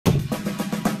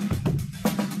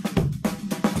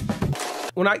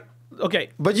Okay.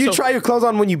 But you try your clothes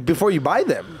on before you buy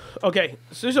them. Okay.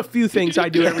 So there's a few things I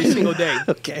do every single day.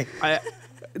 Okay.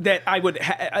 That I would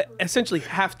essentially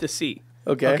have to see.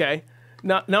 Okay. Okay.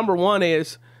 Number one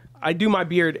is I do my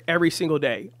beard every single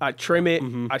day. I trim it.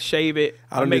 I shave it.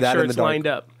 I make sure it's lined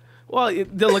up. Well,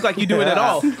 it doesn't look like you do it at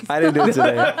all. I didn't do it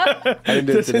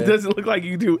today. It doesn't look like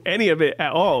you do any of it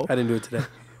at all. I didn't do it today.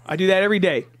 I do that every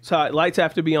day. So lights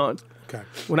have to be on. Okay.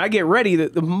 When I get ready,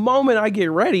 the moment I get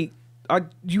ready,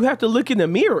 you have to look in the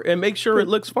mirror and make sure it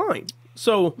looks fine.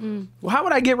 So how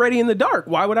would I get ready in the dark?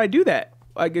 Why would I do that?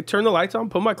 I could turn the lights on,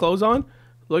 put my clothes on,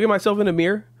 look at myself in the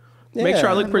mirror, make sure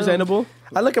I look presentable.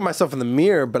 I look at myself in the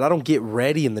mirror, but I don't get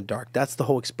ready in the dark. That's the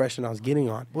whole expression I was getting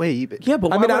on. Wait, yeah,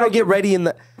 but I mean, I don't get ready in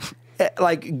the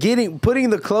putting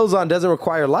the clothes on doesn't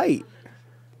require light.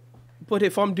 But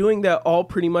if I'm doing that all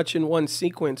pretty much in one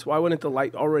sequence, why wouldn't the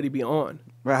light already be on?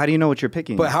 Right, how do you know what you're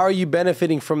picking? But how are you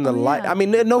benefiting from the light? I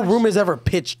mean, no room is ever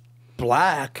pitch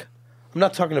black. I'm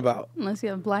not talking about. Unless you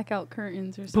have blackout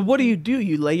curtains or something. But what do?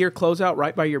 You lay your clothes out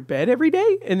right by your bed every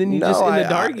day? And then you in the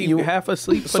dark, you half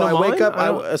asleep, put them on? So I wake up,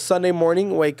 a Sunday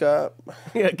morning, wake up.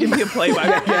 Yeah, give me a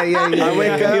play-by-play. yeah. I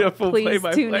wake up. Need a full Please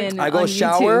tune in I go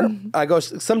shower.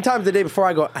 YouTube. Sometimes the day before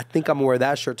I go, I think I'm going to wear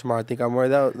that shirt tomorrow. I think I'm going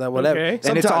to wear that whatever. Okay.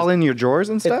 And it's all in your drawers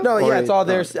and stuff? It's all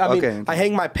there. I mean, okay. I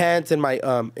hang my pants in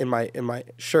my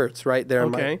shirts right there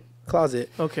in my closet.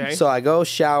 Okay. So I go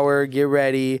shower, get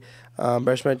ready,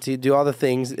 brush my teeth, do all the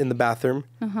things in the bathroom.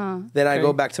 Then I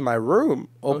go back to my room,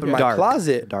 open my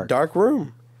closet, dark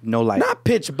room. No light. Not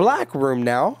pitch black room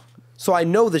now. So I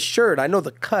know the shirt, I know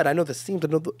the cut, I know the seams, I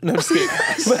know the... No, I'm just kidding.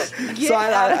 So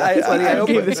I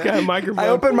gave this guy a microphone. I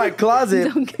open my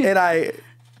closet and I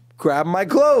grab my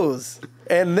clothes.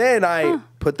 And then I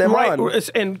put them on.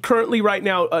 And currently right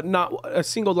now, not a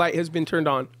single light has been turned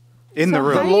on. In the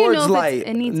room. The Lord's light.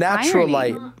 Natural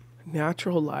light.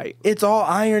 Natural light. It's all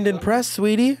ironed and pressed,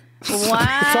 sweetie.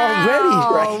 Wow. It's all ready.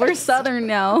 Right? We're Southern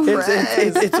now.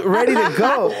 It's ready to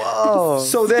go. Whoa.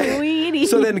 So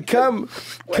then come.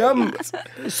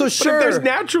 So sure. But if there's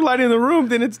natural light in the room,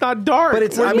 then it's not dark. But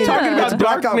talking about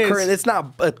blackout darkness. curtain. It's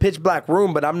not a pitch black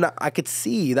room, but I could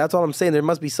see. That's all I'm saying. There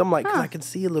must be some light because I can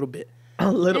see a little bit.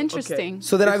 Interesting. Okay.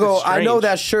 So then I go, I know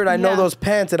that shirt, I know those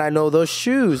pants, and I know those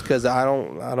shoes because I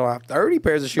don't have 30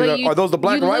 pairs of shoes. Are those the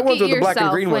black and white ones or the black and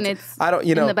green ones? I don't,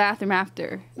 in the bathroom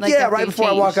after. Like right before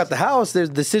I walk out the house, there's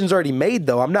decisions already made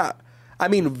though.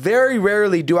 Very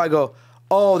rarely do I go,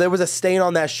 oh, there was a stain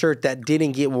on that shirt that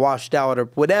didn't get washed out or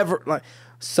whatever. Like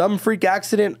some freak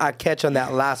accident I catch on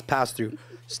that last pass through.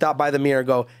 Stop by the mirror and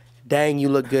go, dang, you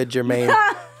look good, Jermaine.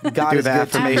 God is good.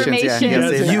 Affirmations.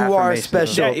 Yeah, you are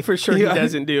special. Yeah, for sure he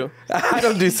doesn't do. I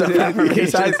don't do some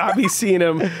affirmations. I be seeing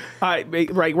him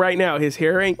right now. His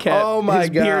hair ain't kept. Oh my His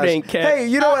beard ain't kept. Hey,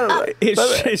 you know what?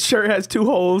 His shirt has 2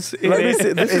 holes in it.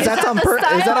 Is that on purpose?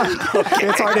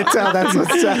 It's hard to tell. That's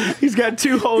what's He's got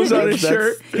 2 holes on his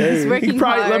shirt. He's working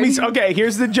hard. Okay,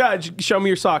 here's the judge. Show me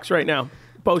your socks right now.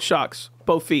 Both socks.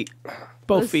 Both feet.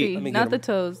 Both feet. Not the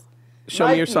toes. Show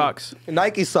me your socks.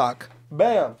 Nike sock.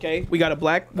 Bam. Okay, we got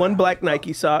one black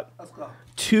Nike sock. Let's go.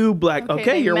 2 black.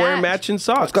 Okay, you're wearing matching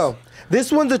socks. Let's go.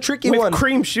 This one's a tricky With one.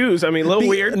 Cream shoes. I mean, a little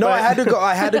weird. No, I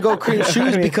had to go cream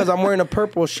shoes because I'm wearing a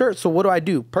purple shirt. So what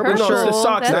do? Purple shirt. No, it's the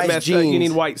socks that mess up. You jeans.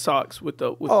 need white socks with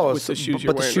the shoes you're wearing.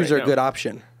 But the shoes are a good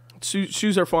option.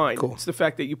 Shoes are fine. Cool. It's the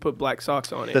fact that you put black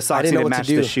socks on it. The socks need to match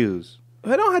the shoes.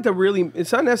 I don't have to really.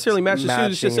 It's not necessarily match the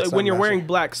shoes. It's just when you're wearing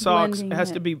black socks, it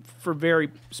has to be for very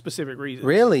specific reasons.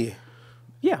 Really?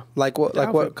 Yeah. Like what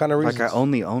kind of reasons? Like I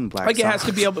only own black socks. It has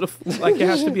to be able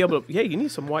to. Yeah, you need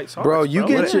some white socks. Bro, you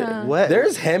get what?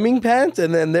 There's hemming pants,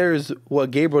 and then there's what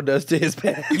Gabriel does to his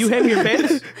pants. You hem your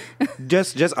pants?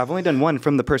 Just I've only done one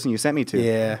from the person you sent me to.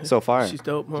 Yeah. So far. She's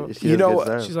dope, huh?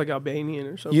 She's like Albanian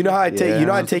or something. You know how I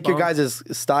take your guys'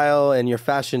 style and your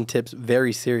fashion tips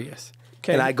very serious.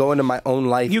 Okay. And I go into my own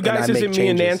life. You guys and I isn't make me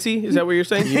and changes. Nancy? Is that what you're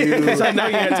saying? Because I know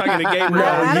you're talking to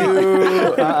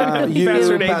Gabriel.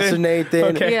 You, Pastor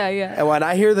Nathan. Okay. Yeah. And when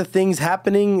I hear the things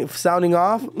happening, sounding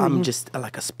off, I'm just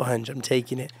like a sponge. I'm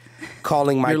taking it.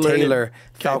 Calling my tailor,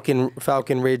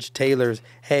 Falcon Ridge tailors.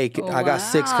 Hey, I got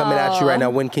 6 coming at you right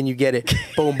now. When can you get it?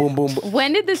 Boom, boom, boom.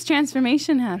 When did this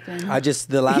transformation happen? The last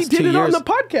 2 years. He did it on the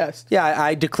podcast. Yeah,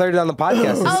 I declared it on the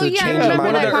podcast. Oh, yeah, I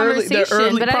remember that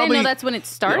conversation, but I didn't know that's when it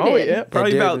started. Oh, yeah,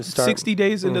 probably about 60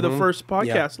 days into the first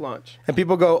podcast launch. And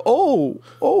people go,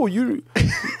 oh, you.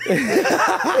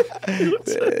 I'm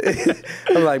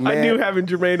like, man. I knew having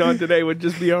Jermaine on today would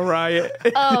just be a riot.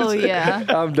 Oh yeah.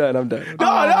 I'm done. Oh, my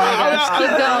gosh.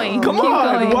 Keep going. Come Keep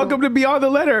on. going. Welcome to Beyond the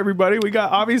Letter, everybody. We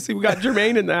got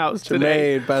Jermaine in the house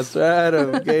today. Jermaine, Pastor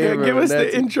Adam, Gabe, Give us the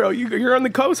Nancy. intro. You're on the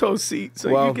co-host seat,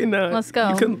 so Well, you can let's go.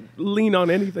 You can lean on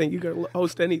anything. You can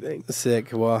host anything. Sick.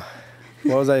 Well,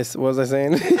 what was I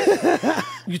saying?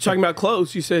 You're talking about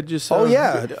clothes. You said just. Oh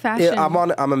yeah, Fashion.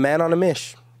 I'm a man on a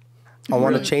mission. I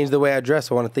want to change the way I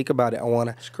dress. I want to think about it. I want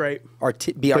to. It's great. Be But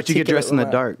articulate. you get dressed in the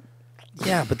dark.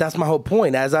 Yeah, but that's my whole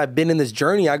point. As I've been in this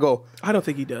journey, I go. I don't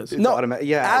think he does. No,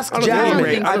 Yeah, ask I don't think Jasmine.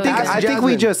 he does. I think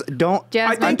we just don't.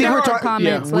 Jasmine, I think drop we're some talking.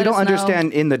 comments. We Let don't us know.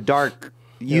 understand in the dark.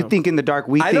 You think in the dark.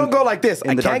 We. I think don't go like this. in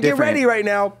I the dark can't get different. ready right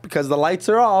now because the lights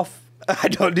are off. I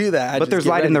don't do that. But there's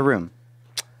light in the room.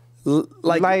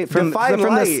 Like Light from define the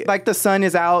light. like the sun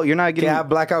is out. You're not getting. You have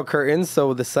blackout curtains,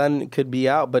 so the sun could be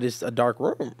out, but it's a dark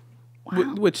room.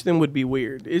 Which then would be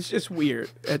weird. It's just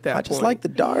weird at that I point. just like the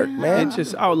dark, man. It's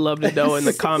just, I would love to know in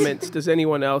the comments, does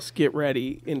anyone else get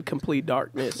ready in complete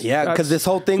darkness? Yeah, 'cause That's- this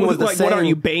whole thing was the like, what are same-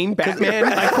 you, Bane, Batman?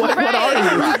 Like, what are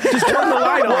you? Just turn the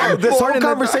light on. This whole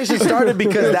conversation started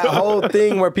because that whole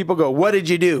thing where people go, "What did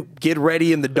you do? Get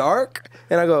ready in the dark?"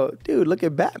 And I go, "Dude, look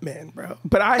at Batman, bro."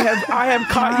 But I have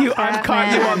caught you. I've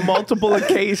caught you on multiple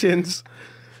occasions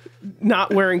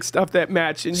not wearing stuff that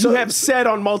match, and you have said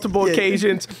on multiple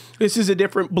occasions, "This is a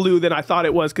different blue than I thought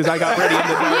it was because I got ready in the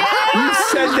dark." You've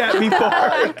said that before.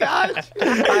 Oh my gosh,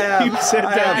 you've said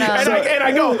that, and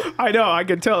I go, I know, I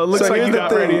can tell. It looks like you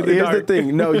got ready in the dark. Here's the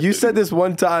thing. No, you said this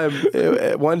one time,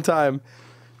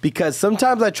 because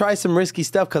sometimes I try some risky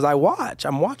stuff because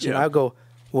I'm watching. Yeah. I go,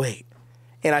 wait,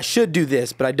 and I should do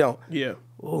this, but I don't. Yeah.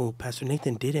 Oh, Pastor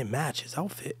Nathan didn't match his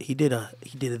outfit. He did a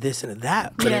this and a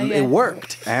that, but Yeah, it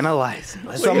worked. Analyze.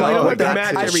 So I'm you like, don't oh, have to that-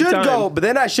 match I every should time. go, but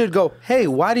then I should go, hey,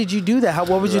 why did you do that?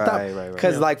 What was your thought? Right.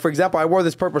 Because, like, for example, I wore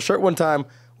this purple shirt one time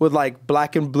with, like,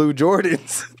 black and blue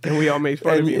Jordans. And we all made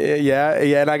fun And of you. yeah,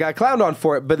 and I got clowned on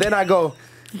for it. But then I go,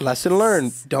 lesson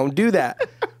learned, don't do that.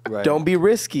 Right. Don't be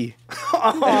risky. No,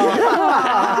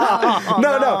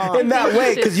 in that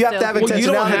way, because you have to have Well,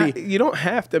 intentionality. You don't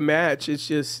have to match. It's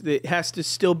just it has to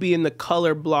still be in the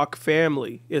color block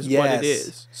family is what it Yes.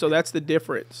 is. So that's the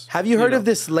difference. Have you heard of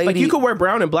this lady? Like you could wear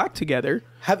brown and black together.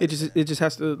 Have- it just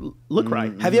has to look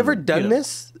right. Have you ever done You know?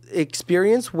 this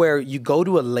experience where you go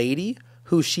to a lady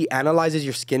who she analyzes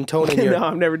your skin tone and your... No,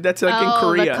 I've never. That's like Oh, in the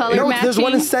Korea. color No, there's one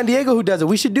in matching? San Diego who does it.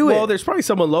 We should do Well, it. there's probably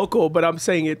someone local, but I'm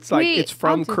saying it's like Wait, it's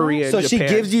from I'll do Korea. that. So and she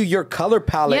Japan. gives you your color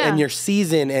palette Yeah. and your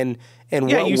season and Yeah,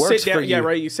 what you works sit down. for you. Yeah,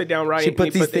 right. You sit down right. She and put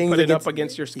you these they things put it up against-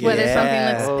 against your skin. Whether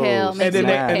Yeah. something looks pale, makes And then, you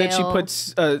look and then she pale.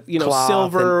 puts, Cloth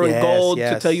silver and and- gold to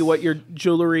yes. tell you what your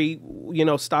jewelry,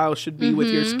 style should be with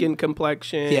Mm-hmm. your skin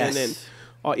complexion. Yes. And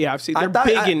yeah, I've seen. I They're thought-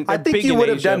 big in. I they're think big you in would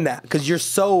have Asia. done that because you're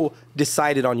so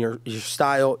decided on your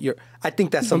style. I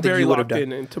think that's something very you would have locked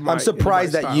done. into my- I'm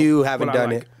surprised into my that style, you haven't what I done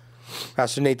like. it.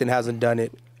 Pastor Nathan hasn't done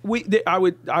it. I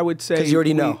would say 'Cause you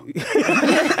already know.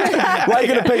 Why are you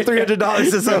gonna pay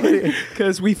 $300 to somebody?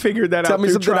 because we figured that Tell out. me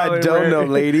through something trial I and don't error. know,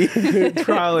 lady.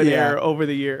 Trial and Yeah. error over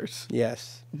the years.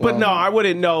 Yes. But no, I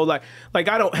wouldn't know. Like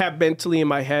I don't have mentally in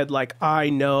my head. Like I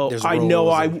know, There's I know,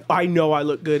 rules I know I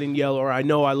look good in yellow, or I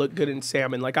know I look good in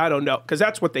salmon. Like I don't know, because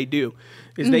that's what they do.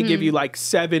 Is they give you like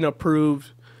 7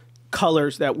 approved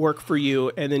colors that work for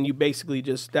you, and then you basically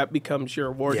that becomes your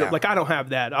wardrobe. Yeah. Like I don't have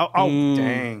that.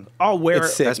 Dang. I'll wear It's it.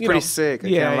 sick. That's you pretty know. sick. I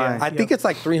Yeah, can't yeah. lie. I think it's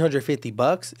like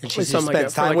 $350, and she just something like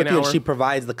spends that for time like with an you, and hour. she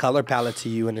provides the color palette to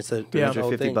you, and it's a Yeah.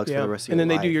 whole thing. $150 for Yeah. the rest of And then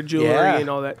your they do life. your jewelry Yeah. and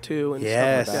all that too, and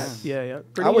Yes. stuff like that. Yeah.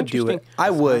 Pretty I would do interesting. it. I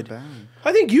would.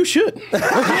 I think you should. Well,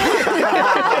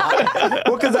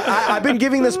 because I've been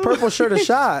giving this purple shirt a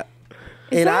shot.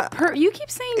 Is And that you keep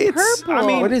saying purple. I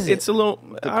mean, What is it? it's a little.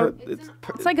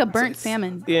 it's like a burnt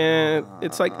salmon. Yeah,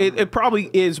 it's like it probably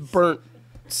is burnt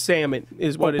salmon,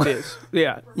 is what it is.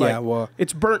 Yeah, Yeah, well-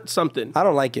 it's burnt something. I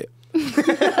don't like it.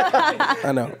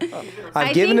 I know. I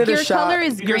I've given think it a your shot. color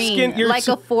is Your green, skin- your like s-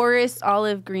 a forest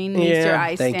olive green makes Yeah. your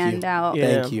eyes Thank you. stand out.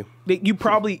 Yeah. Thank you.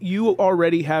 You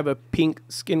already have a pink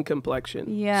skin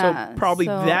complexion. Yeah, So probably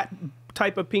so- that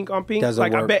type of pink on pink. Doesn't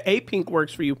like I work. bet a pink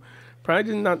works for you. Probably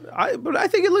did not. But I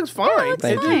think it looks fine. looks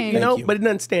Thank you. fine. Thank you. But it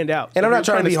doesn't stand out. And So I'm you're not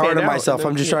trying to be hard stand on out, myself. and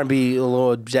I'm then- just trying to be a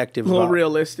little objective. A little about-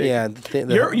 realistic. Yeah.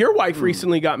 Your wife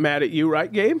recently got mad at you,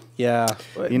 right, Gabe? Yeah.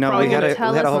 You know, Probably we had gonna a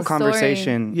tell whole us a story.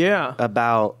 conversation Yeah.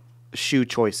 about shoe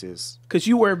choices. Because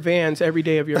you wear Vans every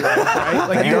day of your life, right?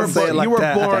 Like you Don't were, say it like you were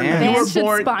that. born. Vans. You were Vans should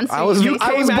born. sponsor I was you.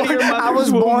 came out of your I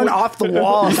was mother's womb born with- off the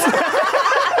walls.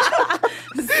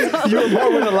 You were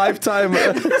born with a lifetime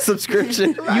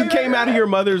subscription. You came out of your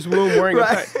mother's womb wearing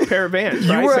a pair of Vans.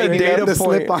 You right? were Saying a you had data the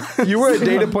point. slip-on. You were a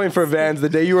data point for Vans. The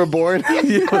day you were born,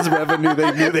 it was revenue.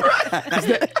 They knew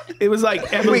that. It was like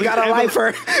We got a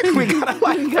lifer. We got a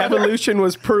lifer. evolution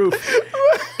was proof.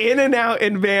 In and out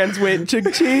in Vans went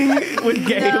ching-ching with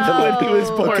Gabe when he was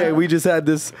born. Okay, we just had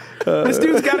this. This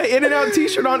dude's got an In and Out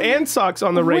T-shirt on and socks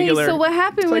on the regular. Wait, so what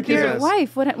happened with your yes.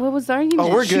 wife? What was the argument?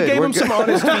 Oh, we're She good. gave We're him good. some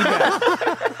honest feedback.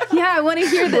 Yeah, I want to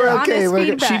hear the We're honest okay, we're good.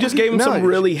 feedback. She just gave him some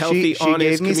really healthy, she honest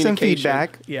gave me some communication.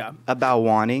 feedback Yeah. about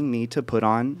wanting me to put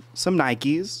on some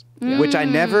Nikes, which I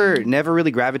never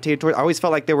really gravitated towards. I always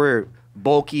felt like they were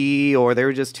bulky or they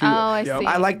were just too. Oh, I see.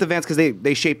 I like the Vans because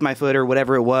they shaped my foot or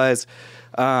whatever it was.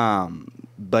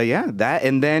 But yeah, that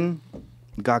and then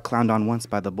got clowned on once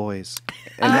by the boys.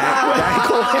 And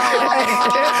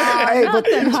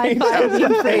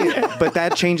but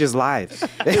that changes lives.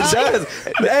 It does.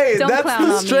 Hey, Don't that's clown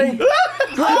the on me. strength.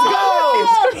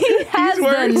 Oh, he has He's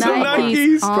wearing the some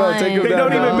Nikes. Nikes. Bro, take They them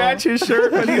don't down. even match his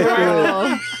shirt, but he's wearing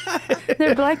them. Oh.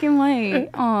 They're black and white.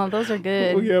 Oh, those are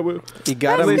good. Oh, yeah, well, You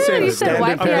got That's him. good. You said Standard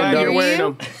white I'm pair of glad Yeah, you're dunks. wearing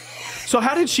you? them. So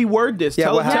how did she word this? Yeah,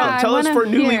 Tell, what happened? tell us I for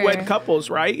wanna newlywed hear. couples,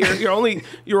 right? You're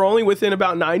only within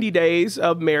about 90 days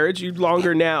of marriage. You're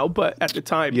longer now, but at the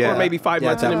time, Yeah. or maybe 5 Yeah,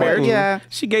 months at into that point. marriage. Yeah.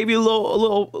 She gave you a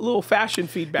little fashion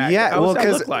feedback. Yeah, How well, does that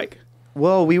 'cause- look like?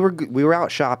 Well, we were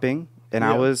out shopping, and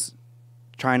I Yeah. was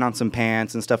trying on some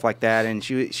pants and stuff like that, and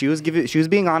she was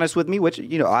being honest with me, which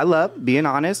I love being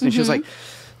honest, and she was like,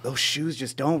 "Those shoes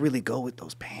just don't really go with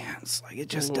those pants. Like it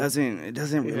just doesn't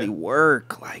really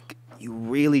work. Like you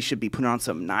really should be putting on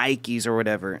some Nikes or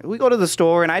whatever." We go to the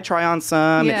store and I try on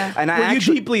some, Yeah. and I Were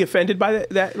actually you deeply offended by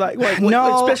that? Like,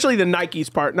 No. especially the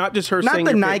Nikes part, not just her not saying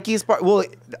the your fit. Nikes part. Well,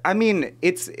 I mean,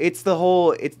 it's the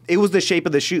whole. It was the shape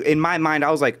of the shoe. In my mind,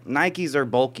 I was like, Nikes are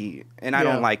bulky, and I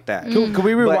Yeah. don't like that. Could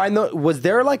we rewind though? Was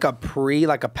there like a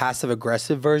passive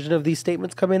aggressive version of these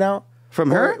statements coming out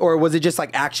From her? or was it just like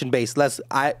action based?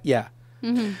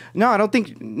 No, I don't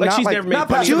think. Like she's never made not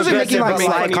funny she wasn't aggressive, making like but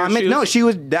slight funny comments. shoes. No, she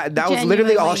was. That was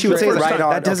literally all she would say. Genuinely. Like, Right on.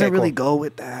 that doesn't Okay, really cool. go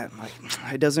with that.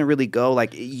 Like, it doesn't really go.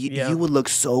 Like, you would look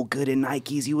so good in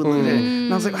Nikes. You would look.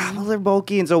 And I was like, well, they're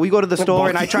bulky. And so we go to the store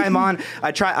and I try them on.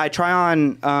 I try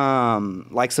on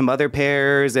like some other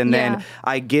pairs, and Yeah. then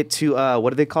I get to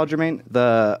what are they called, Jermaine?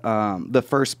 The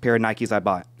first pair of Nikes I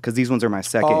bought. Because these ones are my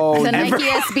second. Oh, The ever. Nike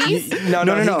SBs? No,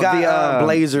 No. He got The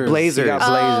Blazers. Blazers. He got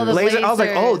Oh, the Blazers. Blazer. I was like,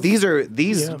 oh, Blazers.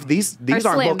 these Are aren't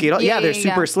slim. bulky at all. Yeah, Yeah, they're yeah,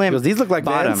 super yeah. slim. These look like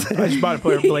bottom. Vans. I just bought a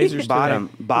pair of Blazers.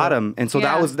 bottom. And so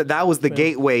Yeah. that was the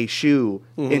gateway shoe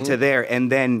into there.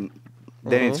 And then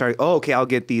it started. Oh, okay, I'll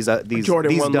get these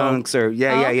Jordan 1 low. dunks or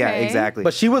yeah, Okay. exactly.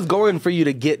 But she was going for you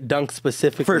to get Dunk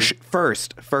specifically.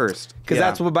 first, Because yeah.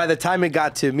 that's what by the time it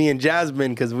got to me and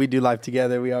Jasmine, because we do life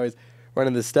together, we always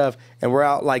running this stuff, and we're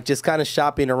out like just kind of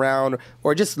shopping around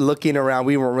or just looking around.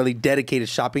 We weren't really dedicated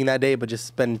shopping that day, but just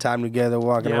spending time together,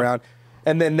 walking Yeah. around.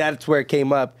 And then that's where it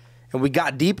came up, and we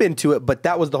got deep into it. But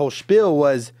that was the whole spiel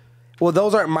was, well,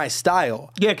 those aren't my style.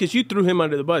 Yeah, because you threw him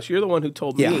under the bus. You're the one who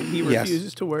told Yeah. me he Yes.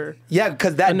 refuses to wear. Yeah,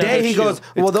 because that Another day he shoe. goes,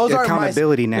 well, those aren't my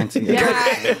accountability, Nancy. Yeah,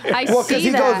 I Well, because see he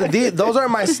that. goes, those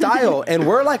aren't my style, and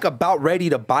we're like about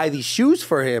ready to buy these shoes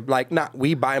for him. Like, not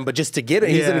we buy them, but just to get it.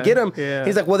 He's Yeah, gonna get them. yeah.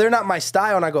 He's like, well, they're not my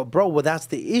style, and I go, bro, well, that's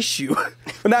the issue.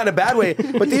 Not in a bad way,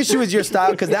 but the issue is your style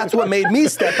because that's what made me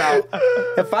step out.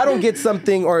 If I don't get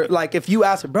something, or like if you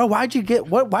ask, bro, why'd you get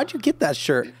that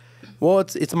shirt? Well,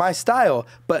 it's my style,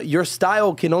 but your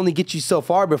style can only get you so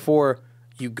far before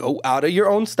you go out of your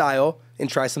own style and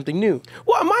try something new.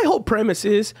 Well, my whole premise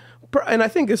is, and I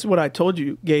think this is what I told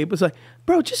you, Gabe, was like,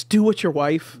 bro, just do what your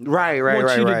wife Right.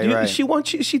 wants you to do. Right. She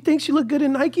wants you. She thinks you look good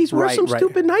in Nikes. Wear Right, some right.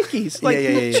 stupid Nikes. Like Yeah.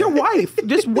 it's your wife.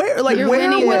 Just wear You're wear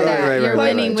winning with what- that. right, You're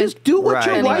right, winning with Just do what Right,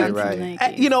 your right, wife.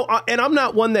 right. You know, and I'm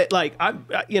not one that like I'm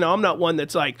not one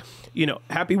that's like,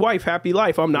 happy wife, happy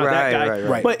life. I'm not that guy.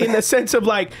 Right. But in the sense of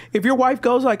like, if your wife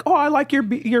goes like, oh, I like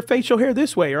your facial hair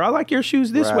this way, or I like your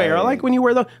shoes this way, or I Right. like when you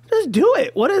wear those, just do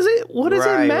it. What is it? What does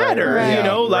Right, it matter? right, You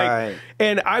know, like, right.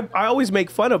 and I always make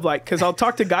fun of like, because I'll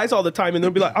talk to guys all the time, and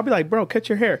I'll be like, bro, cut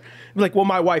your hair. They'll be like, well,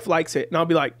 my wife likes it, and I'll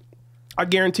be like, I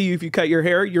guarantee you, if you cut your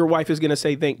hair, your wife is gonna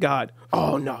say, thank God.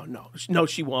 Oh no,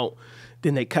 she won't.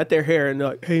 Then they cut their hair and they're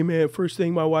like, hey man, first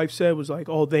thing my wife said was like,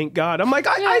 oh, thank God. I'm like,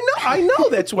 I know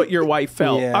that's what your wife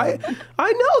felt. Yeah.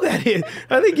 I know that is.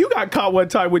 I think you got caught one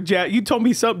time with you told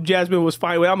me something Jasmine was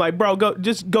fine with. I'm like, bro, go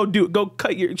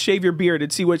shave your beard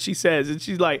and see what she says. And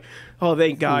she's like, oh,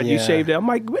 thank God you shaved it. I'm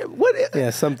like, what?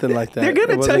 Yeah, something like that. They're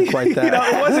going to tell you, quite that. you know,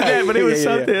 it wasn't that, but it was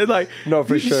something. Like, no,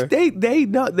 for sure. They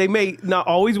may not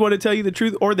always want to tell you the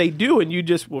truth, or they do, and you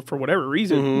just, well, for whatever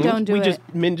reason, don't do it.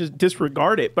 Men just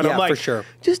disregard it. But I'm like, for sure.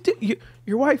 Just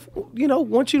your wife, you know,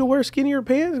 wants you to wear skinnier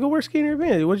pants. Go wear skinnier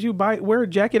pants. Would you wear a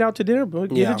jacket out to dinner?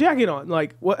 Get a jacket on.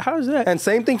 Like, what? How is that? And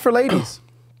same thing for ladies.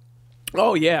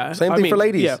 Oh yeah, same thing for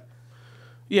ladies. Yeah.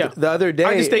 Yeah. The other day,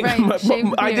 I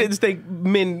just think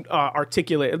men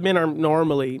articulate. Men are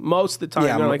normally most of the time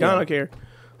they're like, I don't care.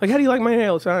 Like, how do you like my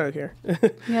nails? I don't care.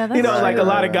 Yeah, that's you know, like a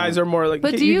lot of guys are more like.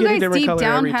 But do you guys deep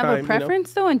down have a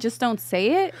preference though, and just don't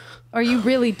say it, or you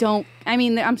really don't? I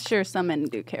mean, I'm sure some men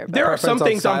do care. About there are some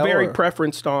things I'm very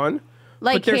preferenced on.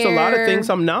 Like but there's hair, a lot of things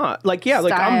I'm not. Like, yeah,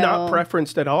 like I'm not style.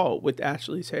 preferenced at all with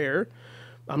Ashley's hair.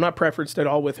 I'm not preferenced at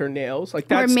all with her nails. Like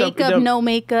that or makeup, no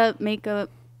makeup, makeup.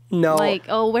 No, like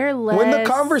wear less. When the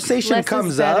conversation less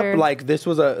comes is better. up, like this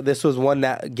was one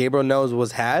that Gabriel knows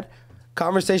was had.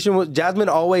 Conversation with Jasmine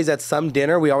always at some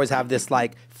dinner. We always have this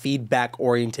like feedback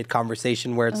oriented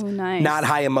conversation where it's not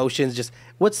high emotions. Just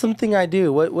what's something I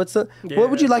do? What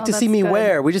would you like to see me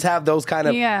wear? We just have those kind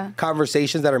of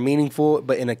conversations that are meaningful,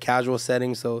 but in a casual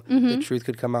setting, so the truth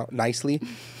could come out nicely.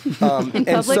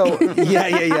 And so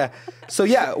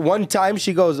So one time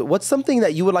she goes, "What's something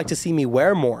that you would like to see me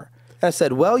wear more?" And I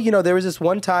said, "Well, you know, there was this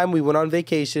one time we went on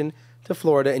vacation to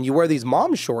Florida, and you wear these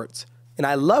mom shorts." And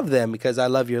I love them because I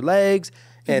love your legs.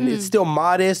 And it's still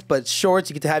modest, but shorts.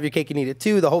 You get to have your cake and eat it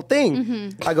too. The whole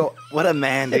thing. I go, what a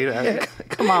man, dude.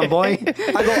 Come on, boy.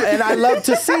 I go, and I love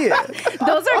to see it.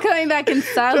 Those are coming back in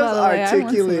style, by the way.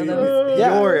 Articulate.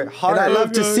 Your heart. And I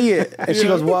love to see it. And she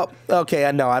goes, well, okay,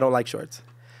 I know. I don't like shorts.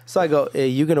 So I go, hey,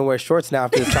 you're going to wear shorts now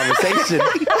after this conversation.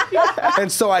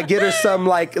 And so I get her some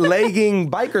like legging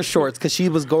biker shorts because she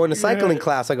was going to cycling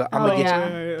class. I go, I'm going to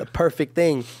get you the perfect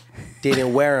thing.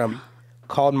 Didn't wear them.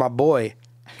 Called my boy,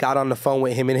 got on the phone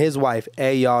with him and his wife.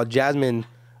 Hey, y'all, Jasmine,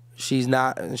 she's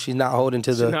not holding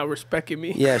to the. She's not respecting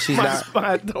me. Yeah, she's not.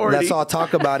 Authority. Let's all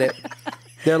talk about it.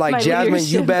 They're like, Jasmine,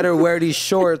 you better wear these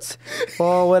shorts.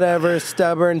 Oh, whatever,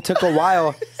 stubborn. Took a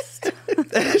while.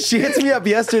 She hits me up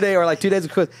yesterday or like 2 days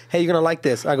ago. Hey, you're gonna like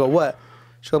this. I go, what?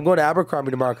 She goes, I'm going to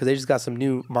Abercrombie tomorrow because they just got some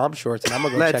new mom shorts and I'm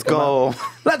gonna go check them out.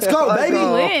 Let's go, baby.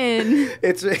 Win.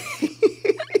 It's.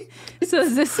 So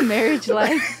is this marriage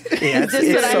life? Yeah, is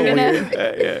this what so I'm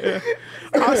weird.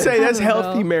 I'll say that's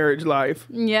healthy marriage life.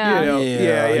 Yeah. You know?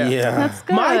 Yeah. That's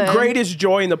good. My greatest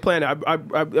joy in the planet.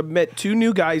 I've met two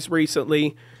new guys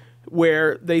recently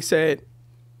where they said,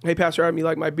 hey, Pastor Adam, you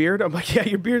like my beard? I'm like, yeah,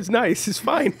 your beard's nice. It's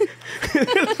fine.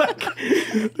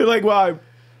 they're like, well, I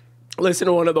listened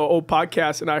to one of the old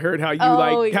podcasts and I heard how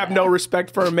you have no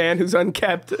respect for a man who's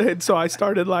unkept. And so I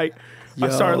started like,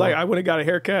 I would have got a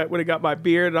haircut, would have got my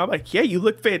beard. And I'm like, yeah, you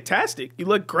look fantastic. You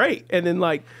look great. And then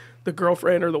like the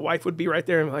girlfriend or the wife would be right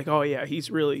there and be like, oh yeah, he's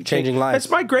really changing lives.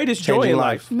 That's my greatest joy in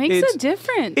life. Makes a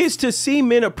difference. Is to see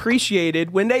men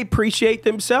appreciated when they appreciate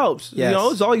themselves. Yes. You know,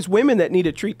 there's all these women that need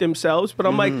to treat themselves. But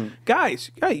I'm like,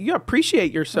 guys, you gotta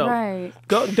appreciate yourself. Right.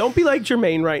 Don't be like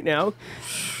Jermaine right now.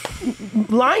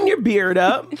 Line your beard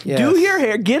up, Yes. do your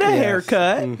hair, get a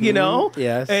haircut, you know,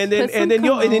 and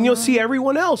then you'll see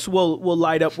everyone else will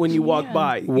light up when you walk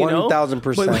by. You know?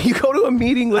 1,000%. But when you go to a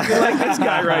meeting looking like this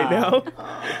guy right now,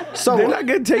 So they're not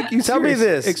gonna take you. Tell me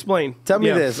serious. this. Explain. Tell me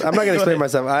this. I'm not gonna explain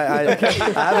myself. I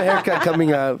have a haircut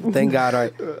coming up. Thank God. All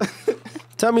right.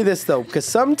 Tell me this though, because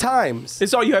sometimes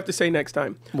It's all you have to say next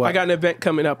time. What? I got an event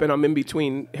coming up, and I'm in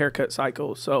between haircut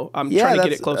cycles, so I'm trying to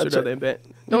get it closer to the event.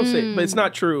 Don't say it, but it's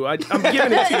not true. I'm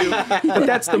giving it to you, but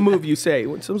that's the move you say.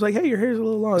 When someone's like, hey, your hair's a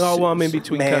little long. Oh, well, I'm in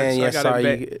between cuts. So I got an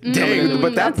event. Dang,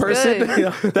 but that That's person,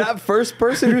 good. that first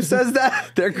person who says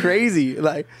that, they're crazy.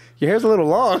 Like, your hair's a little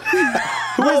long.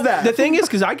 Who is that? The thing is,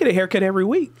 because I get a haircut every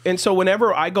week, and so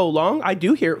whenever I go long, I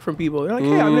do hear it from people. They're like,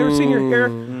 "Hey, I've never seen your hair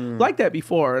like that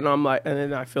before," and I'm like, and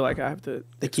then I feel like I have to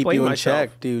They keep explain you in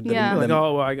myself. check, dude. Yeah. Like,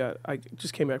 oh, well, I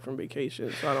just came back from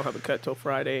vacation, so I don't have a cut till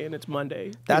Friday, and it's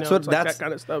Monday. That's You know, what it's like that's that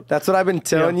kind of stuff. That's what I've been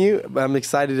telling you. But I'm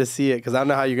excited to see it because I don't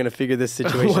know how you're gonna figure this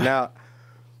situation out.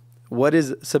 What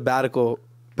is sabbatical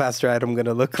Pastor Adam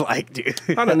gonna look like, dude?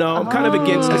 I don't know. I'm kind of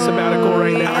against the sabbatical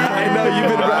right now. I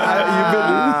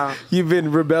know you've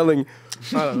been rebelling.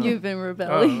 You've been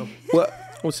rebelling. Well,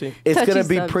 We'll see. it's Touchy gonna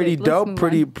be subject. pretty Let's dope,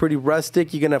 move pretty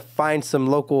rustic. You're gonna find some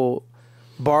local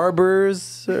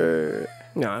barbers.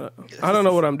 No, I don't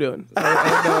know what I'm doing. I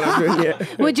don't know what I'm doing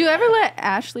yet. Would you ever let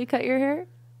Ashley cut your hair?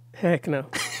 Heck no.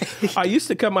 I used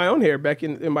to cut my own hair back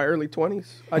in my early 20s.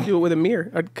 I'd do it with a mirror.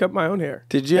 I'd cut my own hair.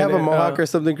 Did you have a mohawk or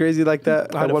something crazy like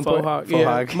that? I had a faux hawk.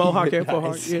 Yeah, mohawk and faux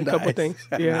hawk. Yeah, a couple things.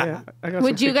 Yeah. I got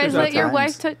Would you guys let your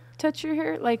wife touch your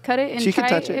hair? Like cut it and she tie could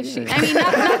touch it? it. If she, I mean,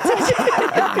 not touch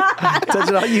it. Touch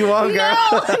it all you want, girl.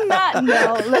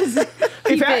 No. Let's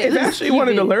keep if Ashley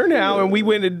wanted to learn how, and we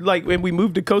went and when we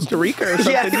moved to Costa Rica or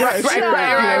something,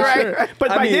 right. But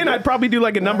by then I'd probably do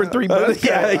like a number 3 buzz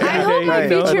cut. I hope my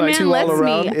future man lets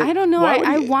me. I don't know.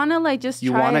 I want to just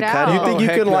try it out. You think you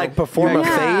can perform a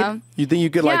fade? You think you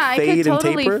could fade and taper? Yeah, I could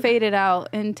totally fade it out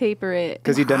and taper it.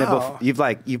 Because you've done it before. You've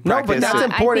practiced. No, but that's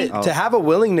important. To have a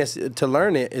willingness to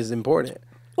learn it is important.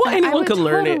 Well, anyone can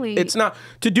learn it. It's not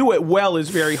to do it well is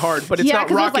very hard, but it's not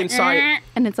rocket science.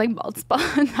 And it's like bald spot.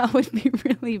 That would be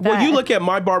really bad. Well, you look at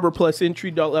my barber plus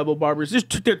entry level barbers.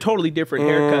 They're totally different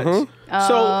haircuts.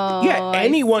 So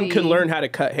anyone can learn how to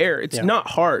cut hair. It's not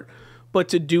hard, but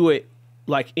to do it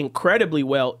incredibly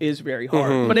well is very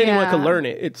hard. But anyone can learn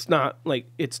it. It's not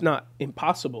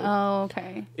impossible. Oh,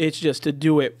 okay. It's just to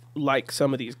do it like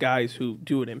some of these guys who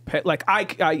do it in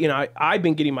I've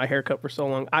been getting my hair cut for so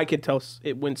long. I can tell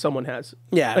it when someone has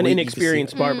an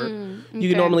inexperienced barber. You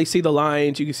can normally see the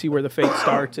lines. You can see where the fade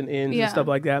starts and ends and stuff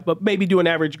like that. But maybe to an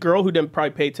average girl who doesn't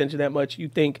probably pay attention that much, you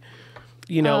think,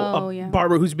 a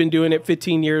barber who's been doing it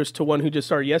 15 years to one who just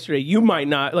started yesterday, you might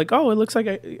not it looks like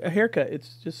a haircut.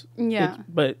 It's just,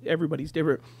 but everybody's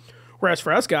different. Whereas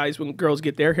for us guys, when girls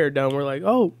get their hair done, we're like,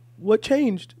 oh, what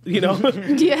changed?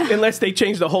 Unless they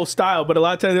change the whole style. But a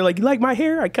lot of times they're like, you like my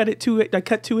hair? I cut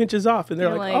 2 inches off. And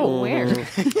they're like, oh, where?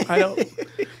 I don't.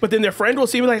 But then their friend will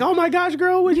see me like, oh my gosh,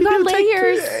 girl, what'd you do?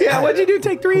 What'd you do?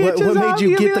 Take 3 inches off? What made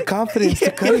you get the confidence to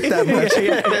cut it that much?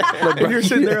 And you're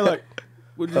sitting there like,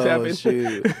 what just happened?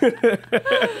 Shoot.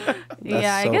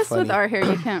 I guess with our hair,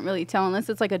 you can't really tell unless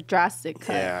it's a drastic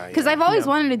cut. Because I've always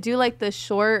wanted to do the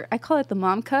short, I call it the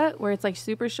mom cut, where it's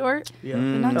super short. Yeah. But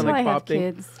not until I have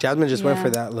kids. Jasmine just went for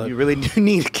that look. You really do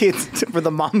need kids for the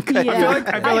mom cut. Yeah.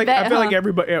 I feel like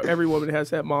every woman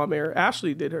has that mom hair.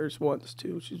 Ashley did hers once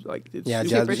too. She's like, it's that's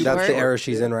the era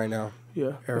she's in right now.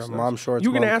 Yeah. Era mom shorts.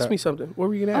 You were gonna ask me something. What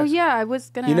were you gonna ask? Oh yeah, I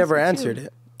was gonna. You never answered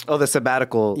it. Oh, the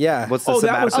sabbatical. Yeah. What's the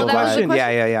sabbatical? That was the question?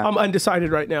 Yeah. I'm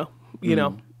undecided right now.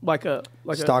 Like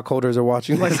stockholders are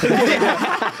watching. Like a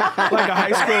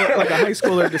high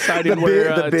schooler deciding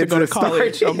where to go to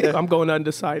college. I'm going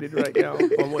undecided right now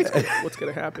on what's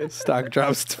going to happen. Stock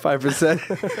drops to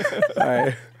 5%. All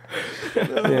right.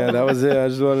 Yeah, that was it. I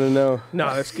just wanted to know.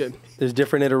 No, that's good. There's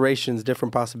different iterations,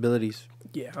 different possibilities.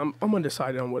 Yeah, I'm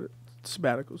undecided on what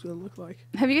sabbatical's going to look like.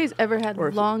 Have you guys ever had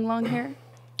long hair?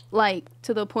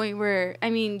 To the point where,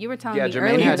 you were telling me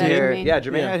Jermaine earlier had that hair. Jermaine. Yeah,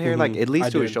 Jermaine had hair at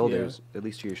least to his shoulders. Yeah. At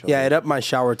least to your shoulders. Yeah, it upped my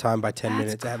shower time by 10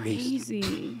 minutes at least.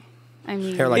 Crazy.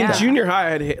 Hair like that. In junior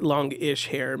high, I had long-ish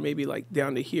hair, maybe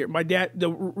down to here. My dad,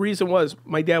 the reason was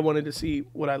my dad wanted to see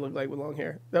what I looked like with long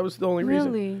hair. That was the only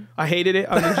reason. I hated it.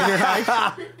 I was in junior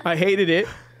high. I hated it.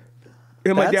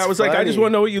 And my dad was like, I just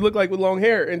want to know what you look like with long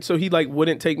hair. And so he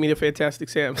wouldn't take me to Fantastic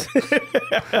Sam's.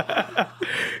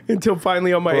 Until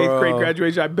finally on my 8th grade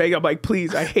graduation, I begged, I'm like,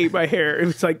 please, I hate my hair. It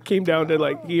was came down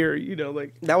to here,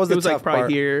 that was the tough probably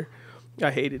part. Here. I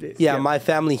hated it. Yeah, my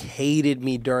family hated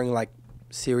me during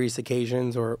serious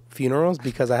occasions or funerals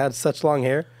because I had such long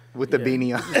hair. With the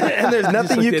beanie on. And there's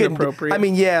nothing you can do. Inappropriate.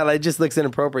 It just looks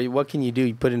inappropriate. What can you do?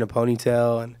 You put in a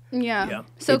ponytail and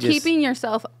So keeping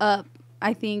yourself up,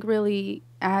 I think, really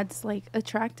adds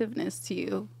attractiveness to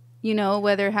you.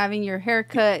 Whether having your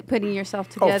haircut, putting yourself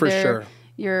together, for sure.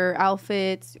 Your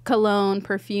outfits, cologne,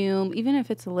 perfume, even if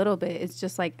it's a little bit, it's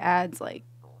just adds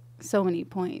so many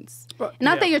points.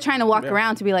 Not that you're trying to walk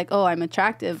around to be oh, I'm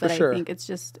attractive, but I think it's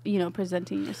just,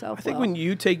 presenting yourself I think when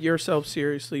you take yourself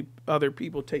seriously, other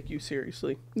people take you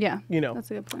seriously. Yeah.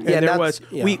 That's a good point. And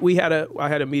I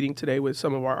had a meeting today with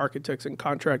some of our architects and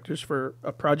contractors for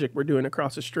a project we're doing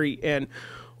across the street, and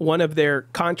one of their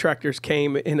contractors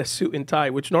came in a suit and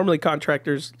tie, which normally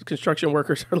construction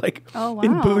workers are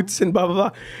in boots and blah, blah,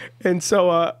 blah. And so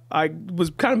I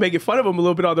was kind of making fun of him a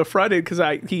little bit on the front end because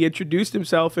he introduced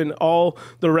himself, and all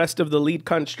the rest of the lead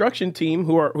construction team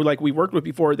who we worked with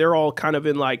before, they're all kind of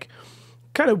in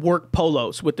kind of work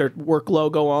polos with their work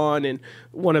logo on. And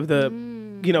one of the,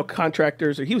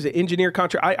 contractors, or he was an engineer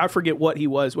contractor. I forget what he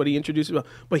introduced himself,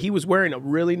 but he was wearing a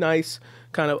really nice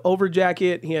kind of over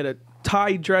jacket. He had a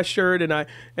tie dress shirt, and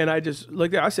I just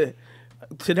looked at it. I said,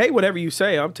 today, whatever you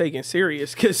say, I'm taking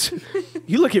serious because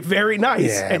you look it very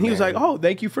nice. Yeah, and he was like, oh,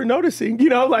 thank you for noticing. He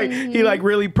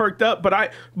really perked up.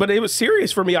 But it was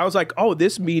serious for me. I was like, oh,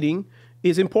 this meeting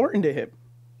is important to him.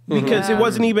 because it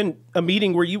wasn't even a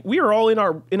meeting where we were all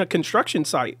in a construction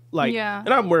site. Like, and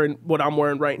I'm wearing what I'm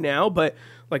wearing right now, but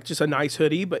like just a nice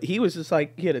hoodie. But he was just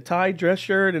like, he had a tie, dress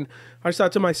shirt. And I just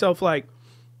thought to myself, like,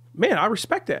 man, I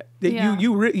respect that. You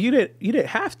didn't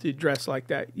have to dress like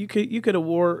that. You could have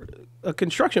wore a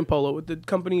construction polo with the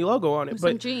company logo on it, but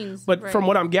some jeans. But from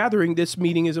what I'm gathering, this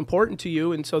meeting is important to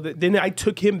you, and so then I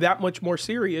took him that much more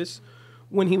serious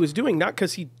when he was doing, not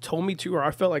because he told me to or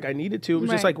I felt like I needed to. It was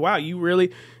just like, wow, you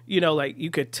really, like you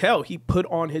could tell he put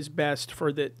on his best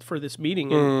for this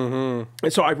meeting, and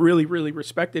so I really, really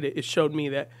respected it. It showed me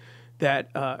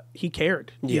that he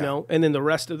cared, you know, and then the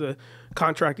rest of the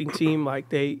contracting team, like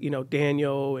they,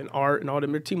 Daniel and Art and all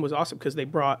them, their team was awesome because they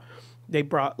brought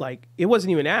like, it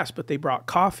wasn't even asked, but they brought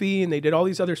coffee and they did all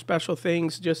these other special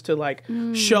things just to like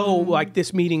show like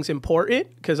this meeting's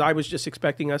important, because I was just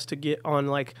expecting us to get on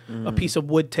like a piece of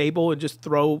wood table and just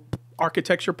throw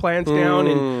architecture plans down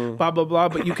and blah, blah, blah.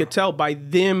 But you could tell by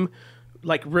them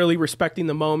like really respecting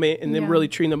the moment and then really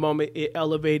treating the moment, it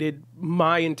elevated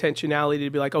my intentionality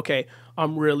to be like, okay,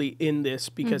 I'm really in this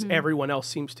because everyone else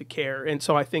seems to care. And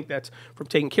so I think that's from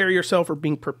taking care of yourself or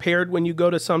being prepared when you go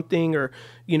to something or,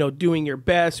 doing your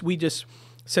best. We just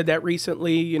said that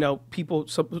recently,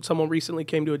 someone recently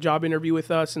came to a job interview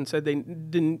with us and said they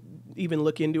didn't even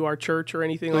look into our church or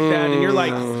anything like that. And you're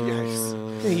like,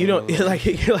 you don't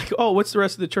you're like, oh, what's the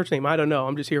rest of the church name? I don't know.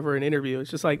 I'm just here for an interview. It's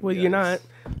just like, well, you're not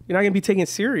going to be taken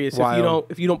serious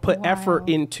if you don't put effort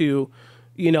into,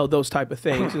 those type of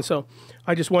things. And so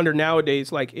I just wonder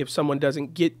nowadays, like if someone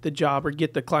doesn't get the job or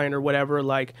get the client or whatever,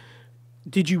 like,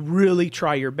 did you really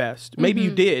try your best? Maybe you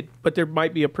did, but there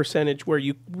might be a percentage where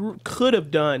you could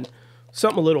have done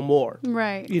something a little more.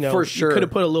 Right. For sure. You could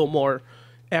have put a little more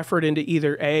effort into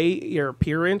either A, your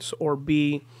appearance, or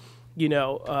B,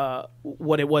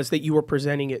 what it was that you were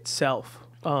presenting itself.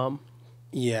 No,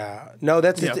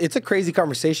 it's a crazy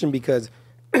conversation because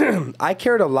I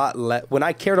cared a lot when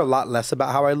I cared a lot less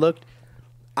about how I looked.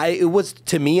 It was,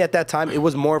 to me at that time, it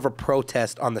was more of a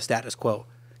protest on the status quo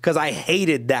because I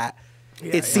hated that.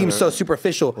 It seemed so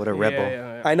superficial. What a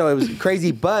rebel. I know, it was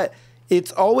crazy, but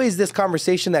it's always this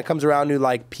conversation that comes around to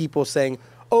like people saying,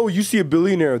 oh, you see a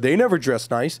billionaire, they never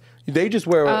dress nice. They just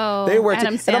wear, they wear,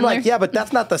 Adam and I'm like, yeah, but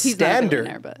that's not the He's standard.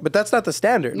 Not a billionaire, but that's not the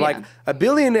standard. Yeah. Like a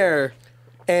billionaire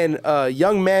and a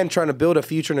young man trying to build a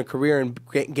future and a career and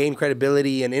gain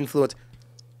credibility and influence,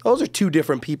 those are two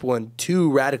different people in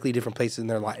two radically different places in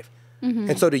their life.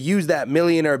 And so to use that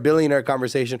millionaire, billionaire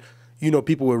conversation,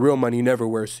 people with real money never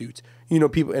wear suits.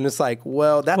 People, and it's like,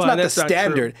 well, that's not the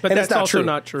standard. But and that's also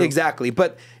not true. Exactly.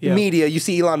 But media, you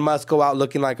see Elon Musk go out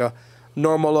looking like a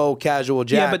normal old casual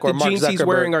Jack. Yeah, but or the Mark jeans he's Zuckerberg.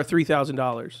 wearing are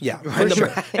 $3,000. Yeah,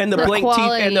 and the blank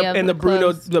quality and the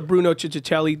clothes. Bruno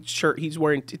Ciccicelli shirt he's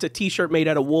wearing. It's a T-shirt made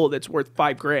out of wool that's worth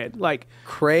 $5,000. Like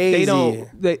crazy.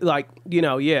 They like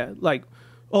like,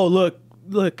 oh look.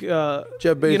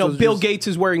 Jeff Bezos Bill Gates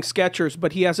is wearing Skechers,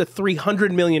 but he has a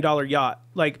 $300 million yacht.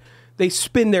 Like, they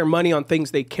spend their money on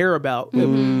things they care about.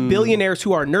 Billionaires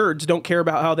who are nerds don't care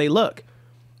about how they look.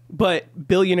 But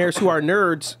billionaires who are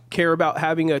nerds care about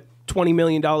having a $20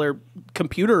 million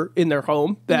computer in their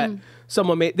home that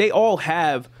someone made. They all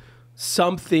have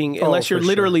something, unless you're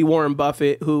literally Warren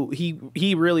Buffett, who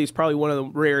he really is probably one of the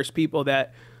rarest people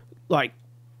that, like,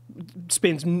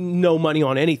 spends no money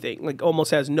on anything, like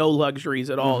almost has no luxuries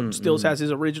at all. Still has his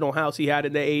original house he had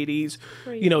in the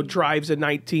 80s. Drives a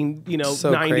 90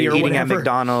 So 90 crazy. or Eating whatever. at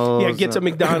McDonald's. Yeah, gets a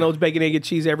McDonald's bacon, egg, and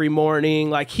cheese every morning.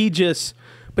 Like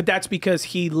but that's because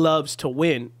he loves to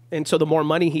win, and so the more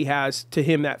money he has, to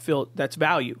him that's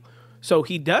value. So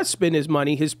he does spend his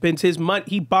money. He spends his money.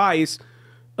 He buys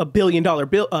 $1 billion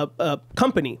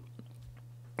company.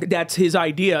 That's his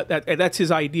idea. That's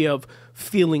his idea of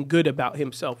feeling good about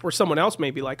himself. Where someone else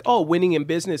may be like, oh, winning in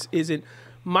business isn't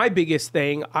my biggest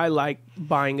thing. I like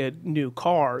buying a new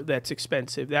car that's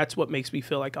expensive. That's what makes me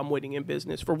feel like I'm winning in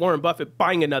business. For Warren Buffett,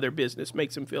 buying another business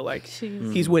makes him feel like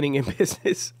he's winning in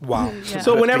business. Wow. Yeah.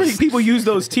 So whenever people use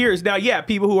those tiers, now,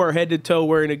 people who are head to toe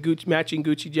wearing a matching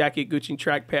Gucci jacket, Gucci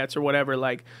track pants or whatever,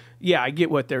 like, I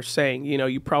get what they're saying.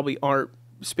 You probably aren't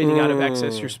spending out of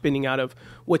excess. You're spending out of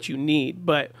what you need.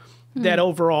 But that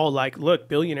overall, like, look,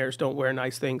 billionaires don't wear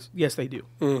nice things. Yes, they do.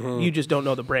 You just don't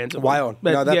know the brands of wild.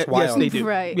 them. No, that's wild. Yes, they do.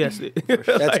 Right. Yes,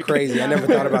 That's crazy. I never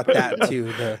thought about that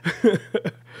too.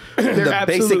 The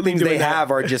basic things they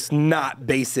have are just not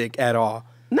basic at all.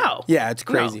 No. Yeah, it's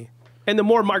crazy. No. And the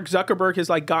more Mark Zuckerberg has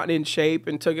like gotten in shape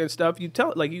and took in stuff, you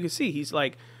can see he's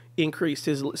like increased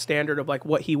his standard of like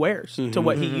what he wears to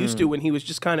what he used to when he was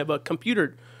just kind of a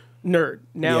computer nerd.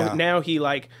 Now he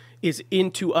like is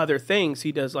into other things.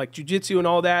 He does like jujitsu and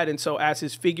all that. And so as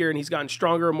his figure and he's gotten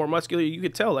stronger and more muscular, you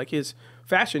could tell like his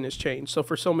fashion has changed. So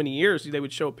for so many years, they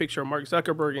would show a picture of Mark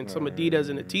Zuckerberg in some Adidas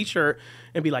and a t-shirt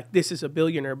and be like, this is a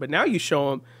billionaire. But now you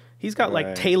show him, he's got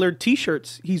like tailored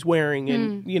t-shirts he's wearing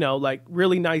and, you know, like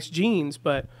really nice jeans.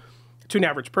 But to an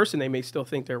average person, they may still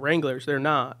think they're Wranglers. They're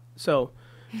not. So,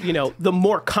 you know, the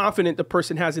more confident the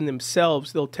person has in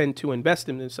themselves, they'll tend to invest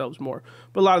in themselves more.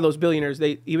 But a lot of those billionaires,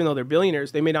 even though they're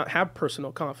billionaires, they may not have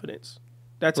personal confidence.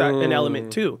 That's an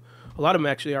element too. A lot of them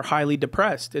actually are highly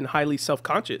depressed and highly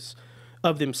self-conscious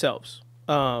of themselves,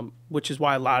 which is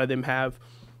why a lot of them have,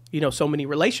 you know, so many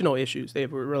relational issues. They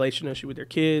have a relational issue with their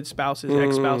kids, spouses,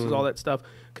 ex-spouses, all that stuff,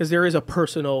 because there is a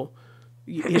personal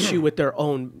issue with their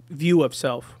own view of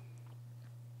self.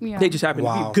 Yeah. They just happen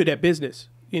to be good at business.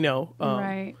 You know,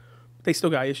 they still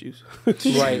got issues,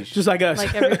 right? Just like us,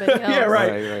 like everybody else. Yeah,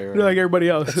 right. Like everybody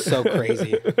else. That's so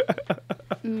crazy.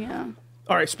 Yeah.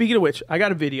 All right. Speaking of which, I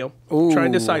got a video.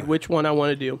 Trying to decide which one I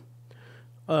want to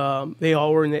do. They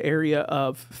all were in the area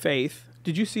of faith.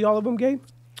 Did you see all of them, Gabe?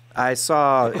 I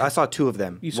saw 2 of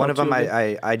them. One of them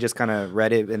I just kind of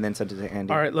read it and then sent it to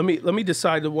Andy. All right, let me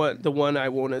decide the one I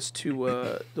want us to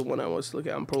look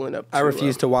at. I'm pulling up. I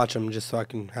refuse to watch them just so I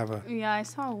can have a. Yeah, I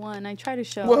saw one. I tried to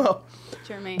show. Well,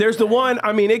 Jermaine. There's the one.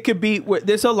 I mean, it could be.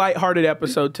 This is a lighthearted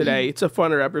episode today. It's a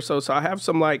funner episode, so I have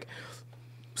some like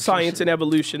science and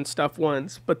evolution stuff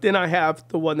ones, but then I have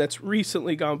the one that's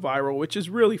recently gone viral, which is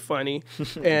really funny.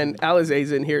 And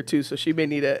Alizé's in here too, so she may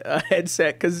need a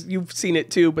headset because you've seen it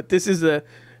too. But this is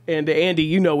and Andy,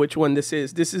 you know which one this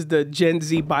is. This is the Gen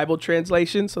Z Bible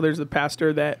translation. So there's the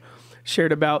pastor that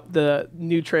shared about the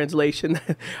new translation.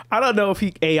 I don't know if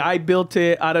AI built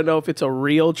it. I don't know if it's a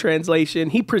real translation.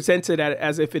 He presents it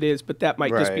as if it is, but that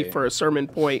might just be for a sermon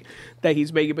point that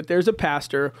he's making. But there's a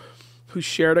pastor who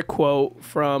shared a quote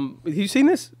from, have you seen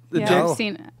this? I've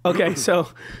seen it. Okay, so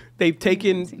they've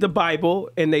taken the Bible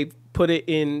and they've put it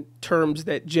in terms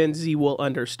that Gen Z will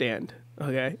understand.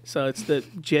 Okay, so it's the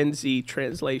Gen Z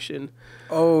translation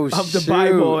of the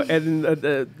Bible. And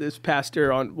this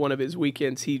pastor on one of his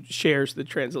weekends, he shares the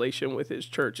translation with his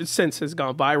church. It since has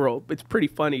gone viral. It's pretty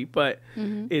funny, but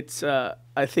it's,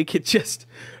 I think it just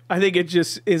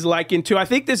is likened to, I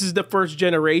think this is the first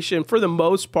generation, for the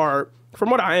most part, from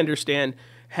what I understand,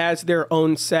 has their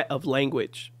own set of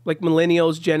language. Like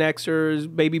millennials, Gen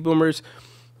Xers, baby boomers,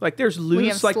 like there's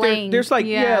loose, like there's like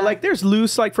like there's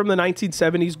loose, like from the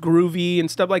 1970s, groovy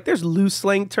and stuff. Like there's loose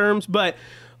slang terms, but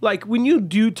like when you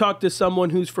do talk to someone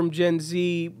who's from Gen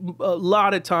Z, a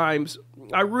lot of times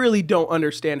I really don't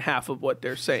understand half of what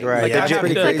they're saying. Right. Like, Yeah, I have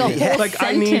to, like a whole like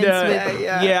I need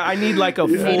I need like a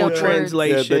full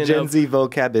translation. The Gen Z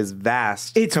vocab is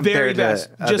vast. It's very vast.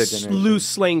 Just generations. loose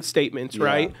slang statements,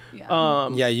 right?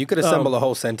 Yeah, you could assemble a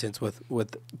whole sentence with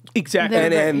exactly,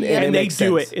 and they do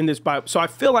sense. it in this Bible. So I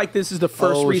feel like this is the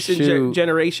first recent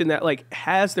generation that like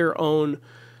has their own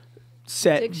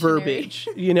set Dictionary. verbiage,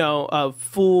 you know, of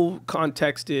full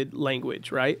contexted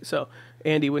language, right? So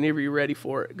Andy, whenever you're ready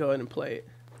for it, go ahead and play it.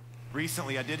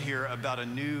 Recently, I did hear about a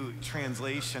new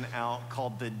translation out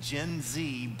called the Gen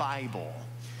Z Bible,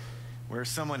 where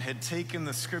someone had taken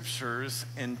the scriptures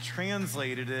and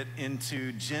translated it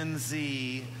into Gen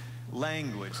Z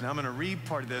language. Now, I'm going to read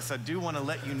part of this. I do want to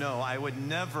let you know I would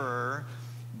never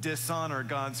dishonor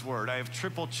God's word. I have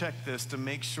triple checked this to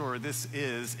make sure this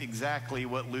is exactly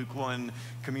what Luke 1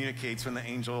 communicates when the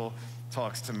angel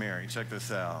talks to Mary. Check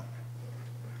this out.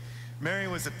 Mary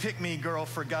was a pick-me girl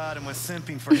for God and was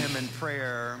simping for him in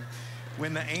prayer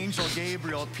when the angel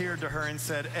Gabriel appeared to her and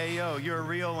said, "Hey, yo, you're a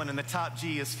real one and the top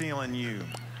G is feeling you."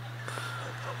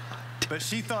 But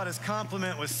she thought his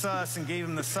compliment was sus and gave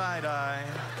him the side eye.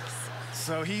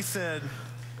 So he said,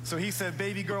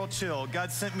 "Baby girl, chill.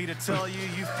 God sent me to tell you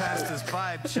you've passed his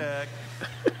vibe check.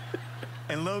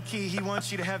 And low-key, he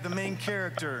wants you to have the main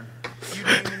character. You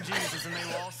name him Jesus and they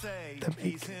will all say,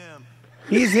 he's him."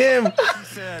 He's him. He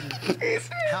said,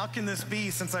 "How can this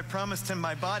be since I promised him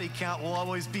my body count will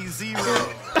always be 0?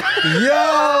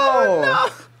 Yo!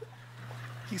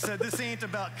 He said, "This ain't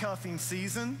about cuffing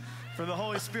season, for the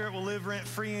Holy Spirit will live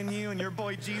rent-free in you, and your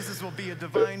boy Jesus will be a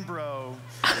divine bro.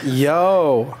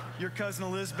 Yo. Your cousin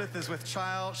Elizabeth is with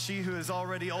child, she who is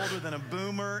already older than a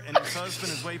boomer, and his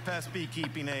husband is way past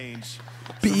beekeeping age."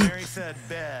 So Mary said,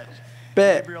 bet.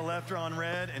 Gabriel left her on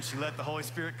red, and she let the Holy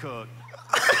Spirit cook.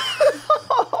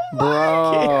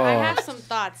 Bro. I have some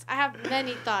thoughts. I have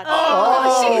many thoughts.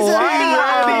 She's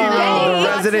ready. The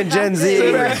resident Gen Z.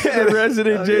 The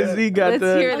resident Gen Z got Let's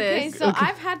the. hear Okay, this. so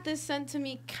I've had this sent to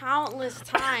me countless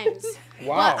times.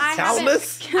 Wow, But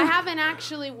countless? I haven't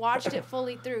actually watched it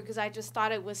fully through because I just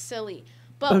thought it was silly.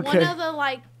 But one of the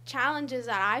challenges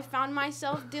that I found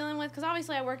myself dealing with, because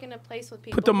obviously I work in a place with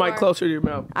people. Put the mic closer to your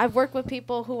mouth. I've worked with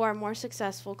people who are more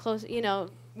successful, close,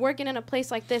 working in a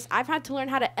place like this. I've had to learn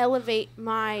how to elevate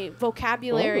my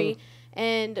vocabulary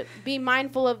and be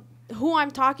mindful of who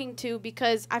I'm talking to,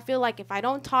 because I feel like if I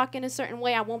don't talk in a certain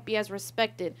way, I won't be as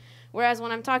respected. Whereas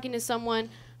when I'm talking to someone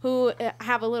who I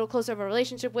have a little closer of a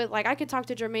relationship with, like I could talk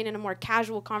to Jermaine in a more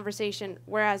casual conversation,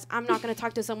 whereas I'm not going to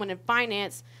talk to someone in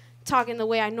finance talking the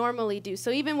way I normally do.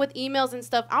 So even with emails and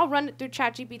stuff, I'll run it through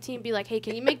ChatGPT and be like, hey,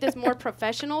 can you make this more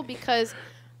professional? Because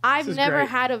I've never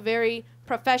had a very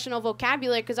professional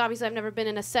vocabulary, because obviously I've never been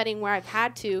in a setting where I've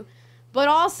had to. But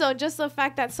also just the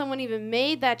fact that someone even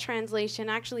made that translation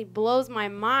actually blows my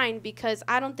mind, because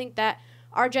I don't think that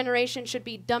our generation should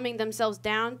be dumbing themselves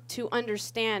down to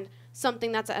understand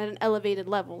something that's at an elevated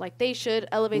level. Like they should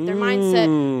elevate their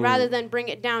mindset rather than bring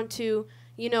it down to,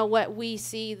 what we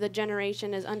see the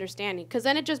generation as understanding. Because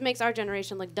then it just makes our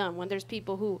generation look dumb when there's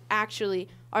people who actually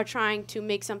are trying to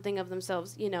make something of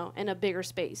themselves, in a bigger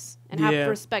space and have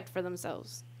respect for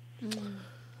themselves.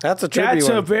 That's a trippy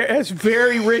one. That's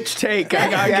very rich take. I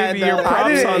gotta give you your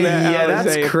props on that. Yeah,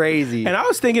 that's crazy. And I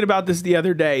was thinking about this the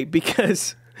other day,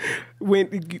 because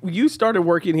when you started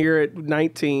working here at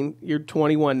 19, you're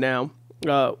 21 now,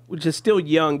 which is still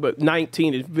young, but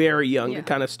 19 is very young to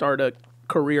kind of start a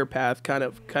career path kind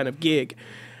of gig.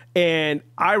 And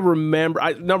I remember,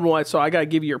 number one, so I got to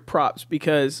give you your props,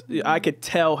 because I could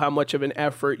tell how much of an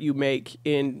effort you make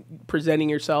in presenting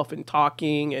yourself and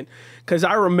talking. And because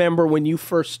I remember when you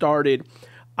first started,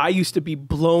 I used to be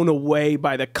blown away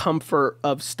by the comfort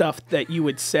of stuff that you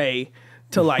would say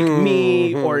to like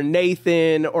me or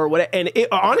Nathan or what. And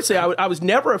honestly, I was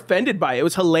never offended by it. It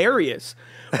was hilarious.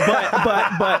 But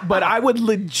I would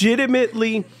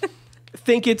legitimately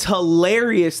think it's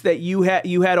hilarious that you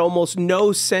had almost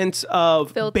no sense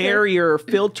of barrier or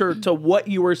filter to what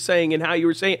you were saying and how you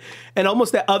were saying it. And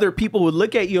almost that other people would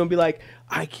look at you and be like,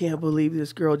 I can't believe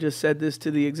this girl just said this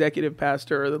to the executive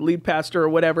pastor or the lead pastor or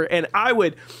whatever. And it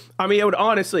would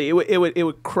honestly, it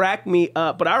would crack me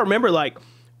up. But I remember like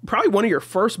probably one of your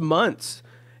first months,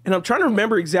 and I'm trying to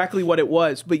remember exactly what it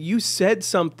was, but you said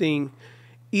something,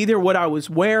 either what I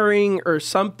was wearing or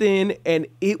something, and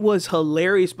it was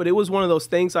hilarious. But it was one of those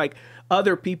things like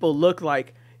other people look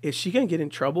like, is she gonna get in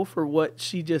trouble for what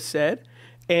she just said?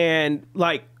 And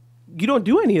like, you don't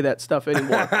do any of that stuff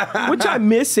anymore, which I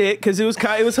miss it, because it was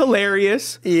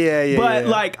hilarious. Yeah. But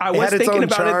like, I was thinking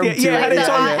about it. Yeah,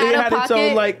 it had its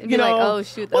own like, you know, oh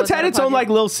shoot, well, it's had its own like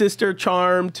little sister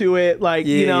charm to it. Like,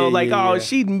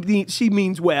 she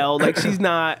means well. Like she's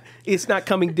not. It's not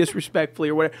coming disrespectfully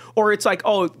or whatever. Or it's like,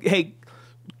 oh, hey,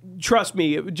 trust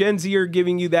me, if Gen Z are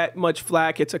giving you that much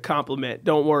flack, it's a compliment.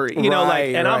 Don't worry.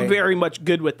 I'm very much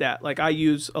good with that. Like I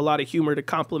use a lot of humor to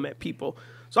compliment people.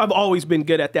 So I've always been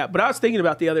good at that. But I was thinking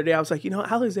about the other day, I was like,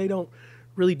 Alizé don't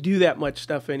really do that much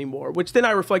stuff anymore. Which then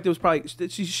I reflected was probably,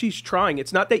 she's trying.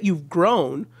 It's not that you've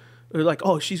grown. Or like,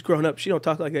 oh, she's grown up, she don't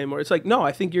talk like that anymore. It's like, no,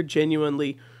 I think you're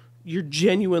genuinely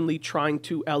trying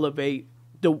to elevate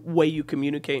the way you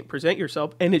communicate and present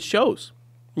yourself. And it shows.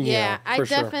 Yeah, I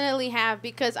definitely have,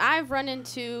 because I've run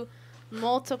into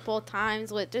multiple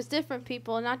times with just different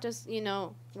people, not just,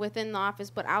 within the office,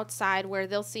 but outside, where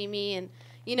they'll see me and,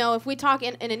 if we talk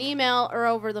in an email or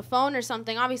over the phone or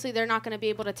something, obviously they're not going to be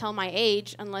able to tell my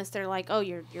age unless they're like, oh,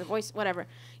 your voice, whatever.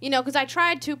 Because I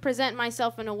tried to present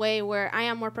myself in a way where I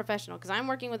am more professional, because I'm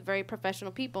working with very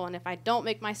professional people. And if I don't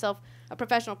make myself a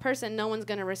professional person, no one's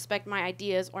going to respect my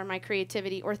ideas or my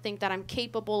creativity or think that I'm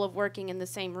capable of working in the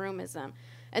same room as them.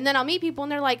 And then I'll meet people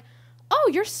and they're like, oh,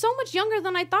 you're so much younger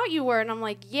than I thought you were. And I'm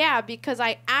like, yeah, because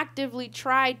I actively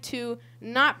tried to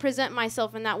not present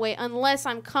myself in that way unless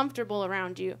I'm comfortable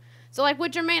around you. So like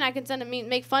with Jermaine, I can send him,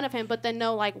 make fun of him, but then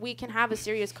no, like we can have a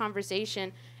serious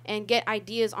conversation and get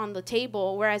ideas on the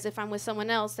table. Whereas if I'm with someone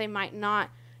else, they might not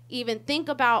even think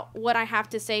about what I have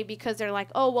to say, because they're like,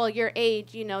 oh, well, your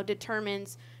age,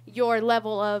 determines your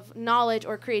level of knowledge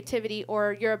or creativity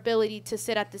or your ability to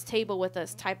sit at this table with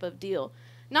us type of deal.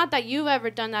 Not that you've ever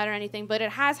done that or anything, but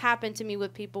it has happened to me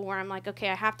with people where I'm like, okay,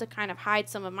 I have to kind of hide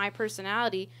some of my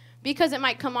personality, because it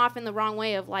might come off in the wrong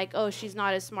way of like, oh, she's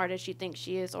not as smart as she thinks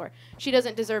she is, or she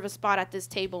doesn't deserve a spot at this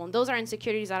table. And those are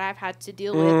insecurities that I've had to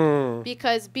deal with,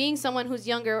 because being someone who's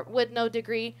younger with no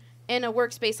degree in a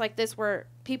workspace like this where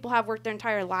people have worked their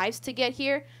entire lives to get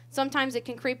here, sometimes it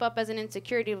can creep up as an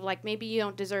insecurity of like, maybe you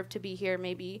don't deserve to be here.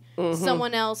 Maybe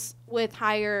someone else with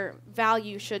higher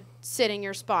value should sit in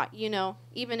your spot,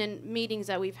 even in meetings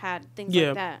that we've had, things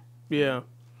like that. Yeah.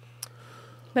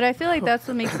 But I feel like that's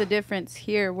what makes the difference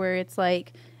here, where it's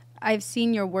like, I've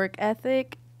seen your work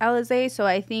ethic Alizé. So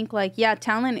I think like, yeah,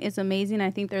 talent is amazing.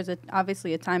 I think there's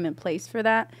obviously a time and place for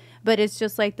that. But it's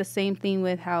just like the same thing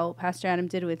with how Pastor Adam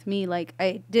did with me. Like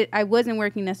I wasn't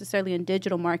working necessarily in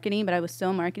digital marketing, but I was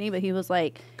still marketing. But he was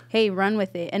like, hey, run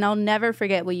with it. And I'll never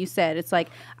forget what you said. It's like,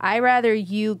 I rather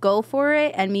you go for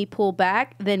it and me pull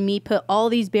back than me put all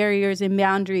these barriers and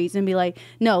boundaries and be like,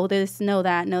 no, this, no,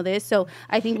 that, no, this. So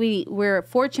I think we're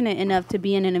fortunate enough to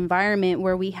be in an environment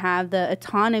where we have the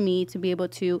autonomy to be able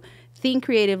to think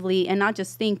creatively, and not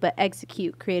just think, but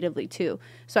execute creatively too.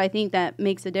 So I think that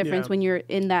makes a difference when you're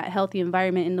in that healthy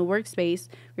environment in the workspace.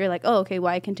 You're like, oh, okay,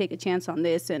 well, I can take a chance on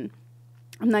this, and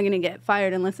I'm not going to get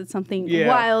fired unless it's something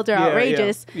wild or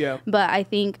outrageous. But I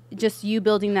think just you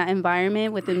building that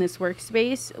environment within this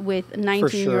workspace with a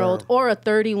 19-year-old or a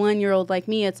 31-year-old like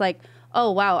me, it's like, oh,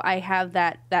 wow, I have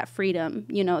that freedom,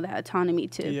 you know, that autonomy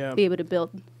to be able to build.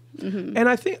 Mm-hmm. And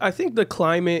I think the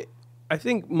climate, I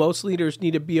think most leaders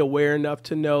need to be aware enough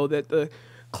to know that the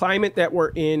climate that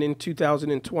we're in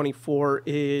 2024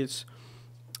 is,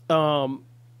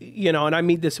 you know, and I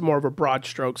mean this more of a broad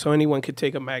stroke, so anyone could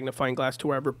take a magnifying glass to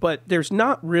wherever, but there's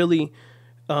not really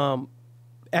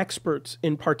experts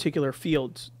in particular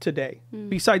fields today,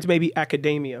 besides maybe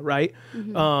academia, right?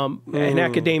 And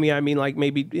academia, I mean like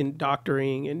maybe in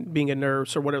doctoring and being a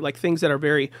nurse or whatever, like things that are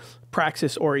very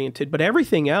praxis-oriented, but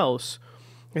everything else,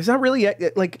 there's not really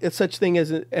like such thing as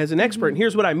an expert. And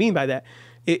here's what I mean by that.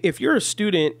 If you're a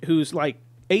student who's like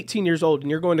 18 years old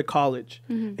and you're going to college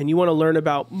and you want to learn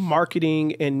about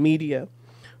marketing and media,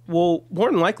 well, more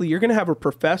than likely, you're going to have a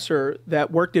professor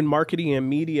that worked in marketing and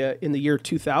media in the year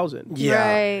 2000.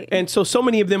 Yeah. Right. And so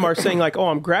many of them are saying like, oh,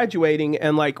 I'm graduating.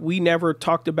 And like, we never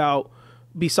talked about,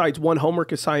 besides one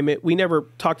homework assignment, we never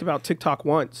talked about TikTok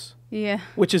once. Yeah.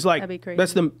 Which is like,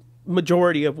 that's the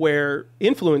majority of where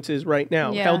influence is right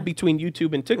now, held between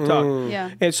YouTube and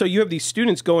TikTok. And so you have these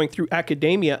students going through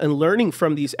academia and learning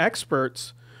from these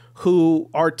experts who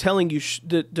are telling you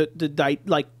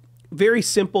like very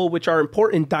simple, which are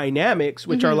important dynamics,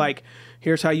 which are like,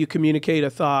 here's how you communicate a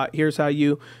thought, here's how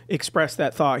you express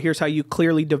that thought, here's how you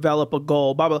clearly develop a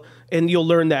goal, blah, blah. And you'll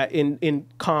learn that in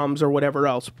comms or whatever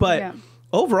else. But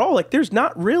overall, like there's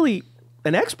not really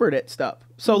an expert at stuff.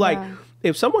 So like,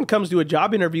 if someone comes to a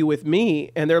job interview with me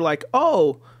and they're like,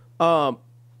 oh,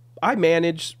 I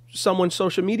manage someone's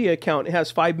social media account. It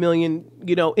has 5 million,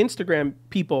 you know, Instagram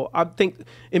people. I think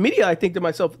to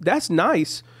myself, that's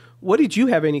nice. What did you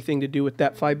have anything to do with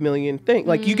that 5 million thing?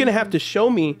 Like you're going to have to show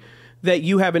me that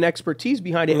you have an expertise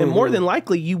behind it. And more than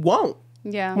likely you won't.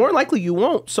 Yeah. More than likely you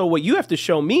won't. So what you have to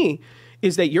show me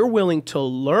is that you're willing to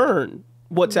learn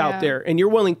what's out there, and you're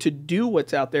willing to do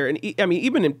what's out there. And I mean,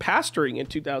 even in pastoring in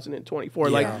 2024,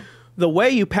 like the way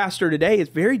you pastor today is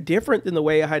very different than the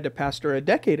way I had to pastor a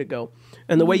decade ago.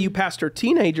 And the way you pastor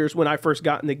teenagers when I first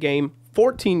got in the game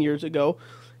 14 years ago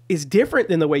is different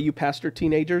than the way you pastor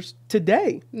teenagers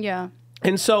today. Yeah.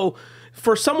 And so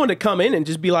for someone to come in and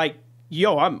just be like,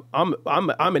 yo, I'm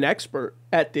an expert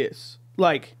at this.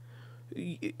 Like,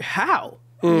 how?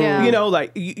 Yeah. You know,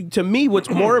 like to me, what's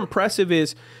more impressive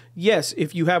is, yes,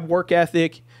 if you have work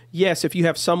ethic, yes, if you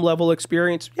have some level of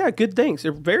experience, yeah, good things.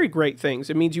 They're very great things.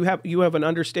 It means you have an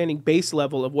understanding base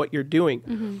level of what you're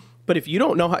doing. But if you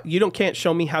don't know how, can't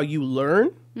show me how you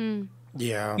learn.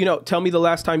 Yeah. You know, tell me the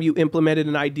last time you implemented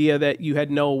an idea that you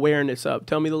had no awareness of.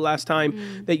 Tell me the last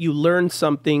time that you learned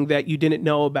something that you didn't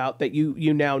know about that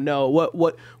you now know.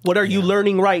 What are you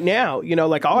learning right now? You know,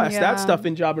 like I'll ask that stuff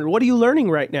in job. What are you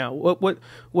learning right now?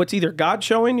 What's either God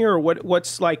showing you or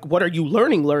what's like, what are you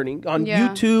learning on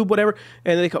YouTube, whatever?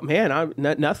 And they go, man, I'm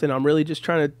nothing. I'm really just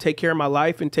trying to take care of my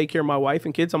life and take care of my wife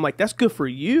and kids. I'm like, that's good for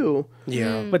you.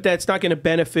 Yeah. But that's not going to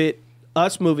benefit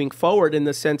us moving forward in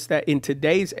the sense that in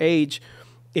today's age,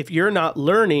 if you're not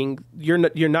learning, you're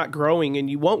not growing, and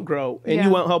you won't grow, and you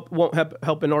won't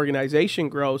help an organization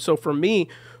grow. So for me,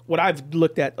 what I've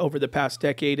looked at over the past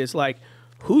decade is like,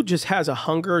 who just has a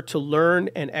hunger to learn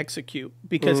and execute,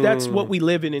 because that's what we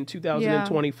live in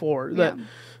 2024.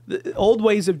 The old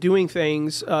ways of doing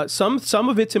things, some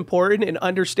of it's important, and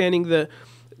understanding the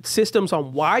systems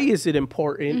on why is it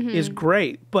important is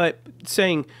great, but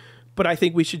saying, but I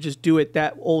think we should just do it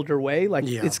that older way. Like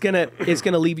it's gonna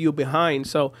leave you behind.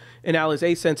 So in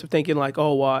Alizé's sense of thinking like,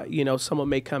 oh, you know, someone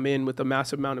may come in with a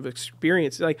massive amount of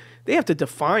experience. Like they have to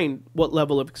define what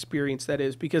level of experience that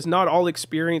is, because not all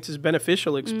experience is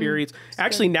beneficial experience.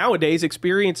 Actually, nowadays,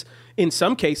 experience in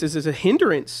some cases is a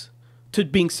hindrance to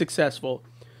being successful,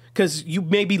 because you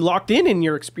may be locked in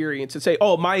your experience and say,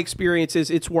 oh, my experience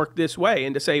is it's worked this way.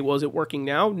 And to say, well, is it working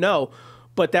now? No,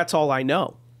 but that's all I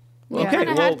know. Okay,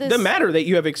 well, it doesn't matter that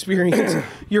you have experience.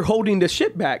 You're holding the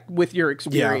shit back with your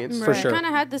experience. Yeah, for sure. I kind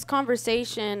of had this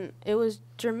conversation. It was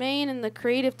Jermaine and the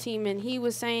creative team, and he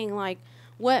was saying, like,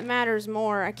 what matters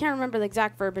more? I can't remember the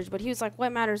exact verbiage, but he was like,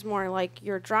 what matters more, like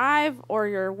your drive or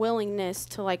your willingness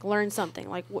to like learn something?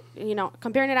 Like, you know,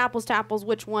 comparing it apples to apples,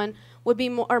 which one would be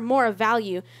more of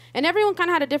value? And everyone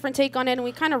kind of had a different take on it, and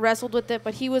we kind of wrestled with it.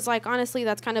 But he was like, honestly,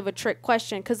 that's kind of a trick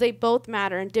question because they both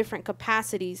matter in different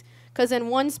capacities. Because in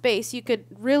one space, you could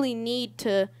really need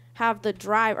to have the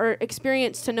drive or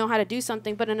experience to know how to do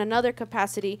something, but in another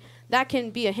capacity that can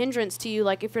be a hindrance to you.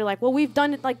 Like if you're like, well, we've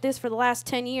done it like this for the last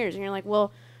 10 years, and you're like,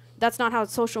 well, that's not how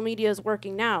social media is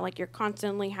working now. Like you're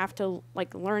constantly have to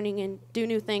like learning and do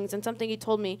new things. And something he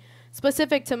told me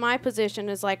specific to my position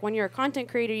is like when you're a content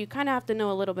creator, you kind of have to know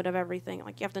a little bit of everything.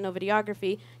 Like you have to know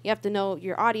videography, you have to know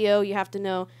your audio, you have to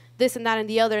know this and that and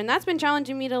the other. And that's been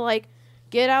challenging me to like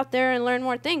get out there and learn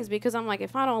more things, because I'm like,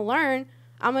 if I don't learn,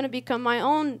 I'm going to become my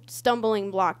own stumbling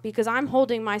block, because I'm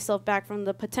holding myself back from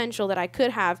the potential that I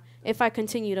could have if I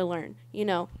continue to learn, you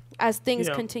know, as things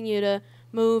continue to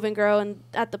move and grow. And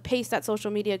at the pace that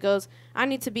social media goes, I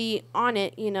need to be on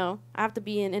it, you know. I have to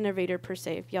be an innovator per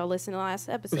se. If y'all listen to the last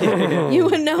episode, you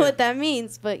would know what that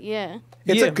means. But yeah.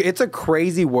 It's a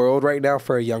crazy world right now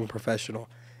for a young professional.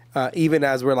 Even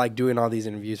as we're like doing all these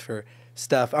interviews for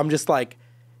stuff, I'm just like,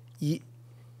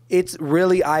 it's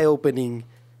really eye-opening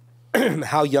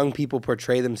how young people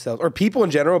portray themselves, or people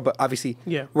in general, but obviously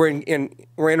we're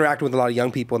interacting with a lot of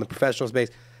young people in the professional space,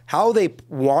 how they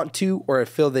want to or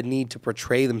feel the need to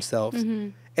portray themselves.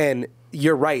 And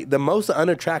you're right. The most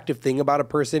unattractive thing about a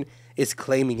person is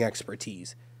claiming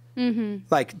expertise.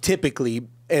 Like typically,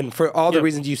 and for all the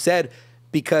reasons you said,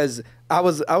 because I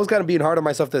was kind of being hard on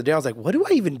myself the other day. I was like, what do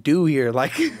I even do here?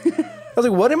 Like, I was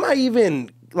like, what am I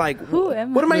even... Like, what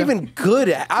am I even good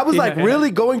at? I was like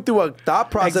really going through a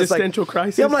thought process. Existential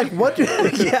crisis. Yeah, I'm like, what?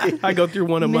 I go through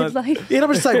one a month. And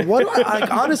I'm just like, what?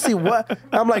 Like, honestly, what?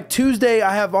 I'm like, Tuesday,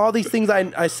 I have all these things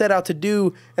I set out to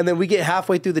do. And then we get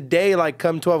halfway through the day, like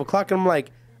come 12 o'clock. And I'm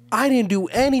like, I didn't do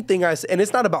anything. And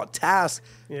it's not about tasks,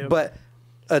 but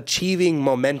achieving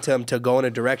momentum to go in a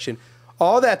direction.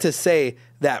 All that to say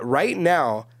that right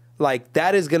now, like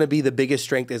that is going to be the biggest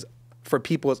strength is for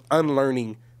people is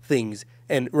unlearning things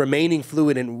and remaining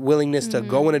fluid and willingness to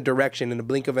go in a direction in the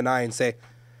blink of an eye and say,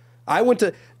 I went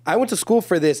to school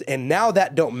for this and now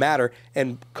that don't matter.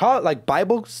 And call it like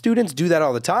Bible students do that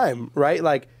all the time, right?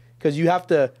 Like, because you have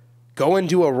to go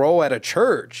into a role at a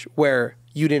church where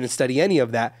you didn't study any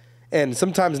of that, and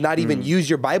sometimes not even use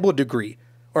your Bible degree,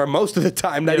 or most of the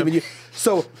time not even use.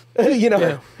 So, you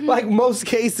know, like most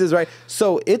cases, right?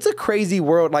 So it's a crazy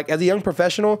world. Like as a young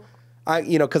professional,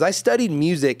 because I studied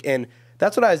music, and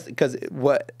that's what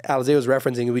Alizé was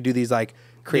referencing. We do these like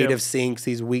creative syncs,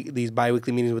 these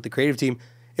bi-weekly meetings with the creative team.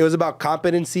 It was about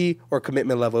competency or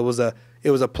commitment level. It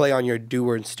was a play on your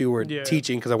doer and steward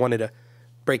teaching, because I wanted to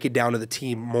break it down to the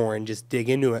team more and just dig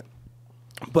into it.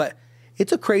 But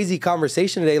it's a crazy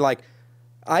conversation today. Like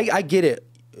I get it.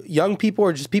 Young people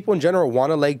or just people in general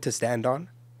want a leg to stand on,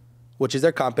 which is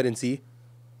their competency,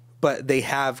 but they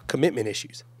have commitment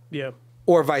issues. Yeah.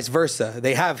 Or vice versa.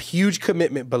 They have huge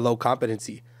commitment but low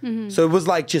competency. So it was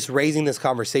like just raising this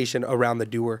conversation around the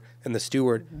doer and the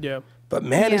steward. Yeah. But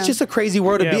man, it's just a crazy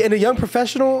world to be. And as a young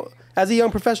professional,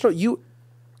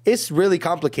 it's really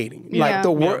complicating. Like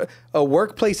a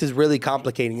workplace is really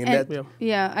complicating. And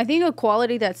I think a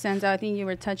quality that stands out, I think you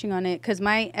were touching on it, because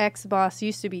my ex-boss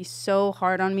used to be so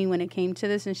hard on me when it came to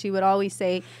this, and she would always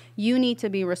say, you need to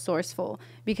be resourceful,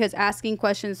 because asking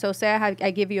questions, so say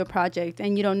I give you a project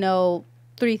and you don't know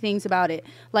 3 things about it,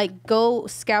 like go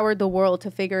scour the world to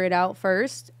figure it out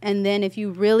first, and then if you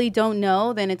really don't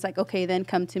know, then it's like, okay, then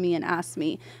come to me and ask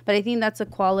me. But I think that's a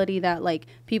quality that like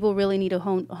people really need to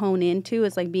hone into,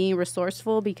 is like being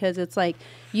resourceful, because it's like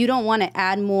you don't want to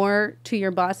add more to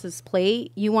your boss's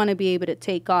plate. You want to be able to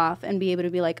take off and be able to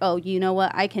be like, oh, you know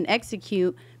what, I can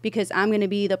execute because I'm going to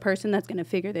be the person that's going to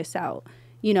figure this out.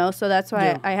 You know, so that's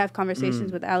why I have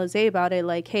conversations with Alizé about it.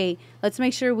 Like, hey, let's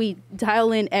make sure we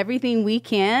dial in everything we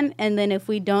can. And then if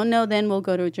we don't know, then we'll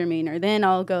go to Jermaine, or then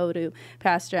I'll go to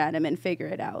Pastor Adam and figure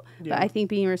it out. Yeah. But I think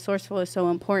being resourceful is so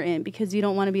important, because you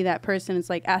don't want to be that person. It's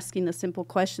like asking the simple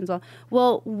questions.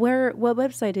 Well, what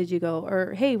website did you go?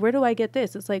 Or, hey, where do I get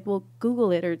this? It's like, well,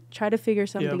 Google it or try to figure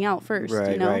something out first.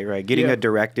 Right, you know? right. Getting a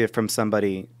directive from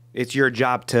somebody, it's your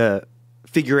job to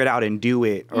figure it out and do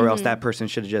it, or else that person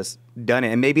should have just done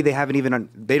it. And maybe they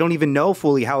don't even know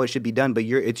fully how it should be done, but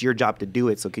it's your job to do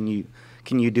it. So can you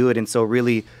do it? And so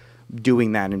really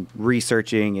doing that and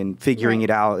researching and figuring it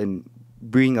out and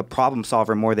being a problem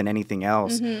solver more than anything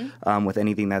else, with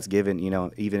anything that's given, you know,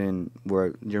 even in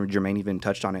where Jermaine even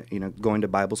touched on it, you know, going to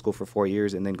Bible school for 4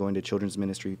 years and then going to children's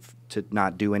ministry to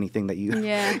not do anything that you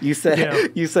you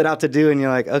set out to do, and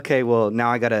you're like, okay, well, now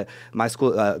I gotta, my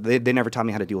school, they never taught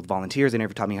me how to deal with volunteers, they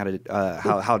never taught me how to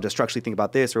how to structurally think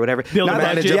about this or whatever. Build a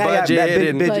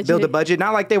budget, build a budget.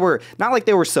 Not like they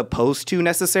were supposed to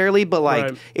necessarily, but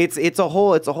like it's a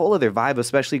whole other vibe,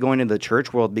 especially going into the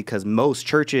church world, because most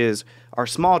churches are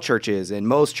small churches, and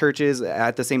most churches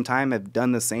at the same time have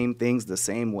done the same things the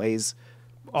same ways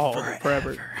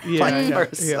forever. For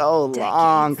so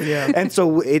long. And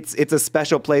so it's a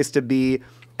special place to be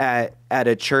at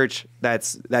a church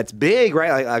that's big,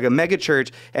 right? Like a mega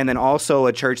church, and then also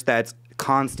a church that's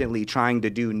constantly trying to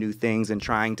do new things and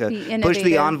trying to push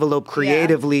the envelope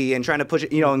creatively and trying to push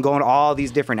it, you know, and go on all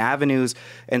these different avenues.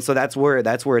 And so that's where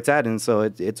it's at. And so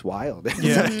it's wild.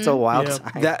 It's a wild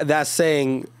time. That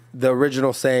saying, the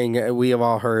original saying we have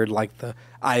all heard, like the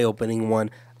eye-opening one,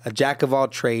 a jack of all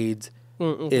trades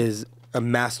is a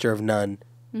master of none.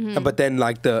 But then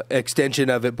like the extension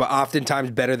of it, but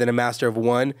oftentimes better than a master of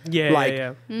one.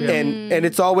 And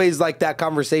it's always like that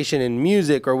conversation in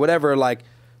music or whatever. Like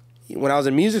when I was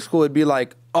in music school, it'd be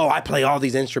like, oh, I play all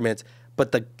these instruments.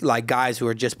 But the like guys who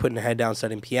are just putting their head down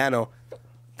studying piano,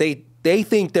 they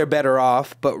think they're better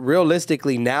off. But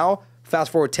realistically now,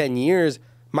 fast forward 10 years,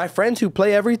 my friends who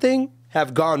play everything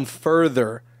have gone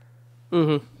further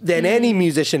than any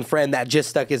musician friend that just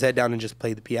stuck his head down and just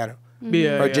played the piano.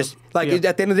 Just like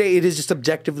at the end of the day, it is just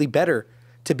objectively better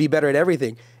to be better at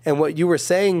everything. And what you were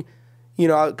saying, you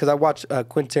know, because I watched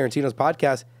Quentin Tarantino's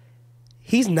podcast,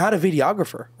 he's not a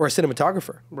videographer or a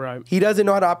cinematographer. Right. He doesn't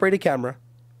know how to operate a camera.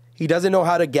 He doesn't know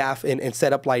how to gaff and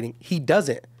set up lighting. He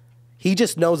doesn't. He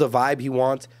just knows a vibe he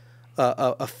wants,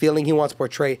 a feeling he wants to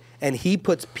portray, and he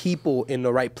puts people in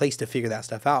the right place to figure that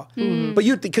stuff out. But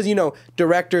because you know,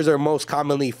 directors are most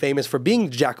commonly famous for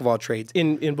being jack of all trades,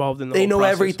 involved in the they whole know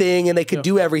process. Everything, and they could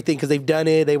do everything because they've done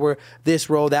it. They were this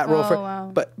role, that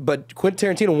role. But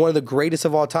Quentin Tarantino, one of the greatest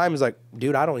of all time, is like,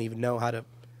 dude, I don't even know how to.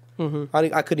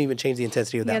 I couldn't even change the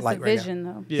intensity of that light right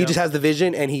now. Though. He just has the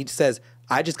vision, and he says,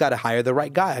 I just got to hire the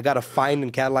right guy. I got to find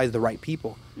and catalyze the right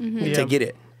people to get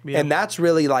it. And that's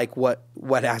really like what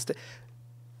has to.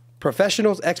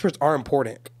 Professionals, experts are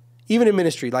important. Even in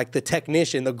ministry, like the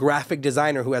technician, the graphic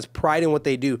designer who has pride in what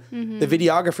they do, the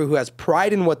videographer who has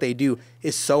pride in what they do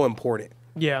is so important.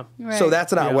 So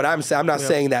that's not what I'm saying. I'm not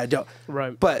saying that.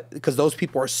 But because those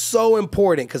people are so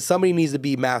important, because somebody needs to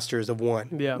be masters of one.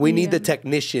 We need the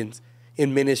technicians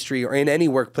in ministry or in any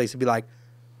workplace to be like,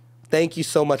 thank you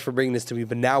so much for bringing this to me.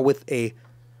 But now with a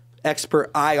expert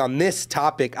eye on this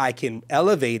topic, I can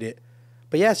elevate it.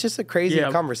 But yeah, it's just a crazy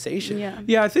conversation.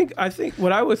 I think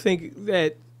what I would think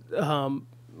that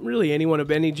really anyone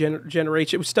of any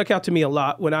generation, it stuck out to me a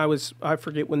lot when I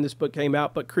forget when this book came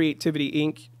out, but Creativity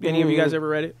Inc. Any of you guys ever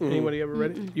read it? Anybody ever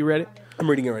read it? You read it? I'm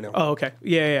reading it right now. Oh, okay.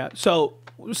 Yeah. So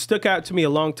what stuck out to me a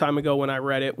long time ago when I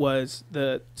read it was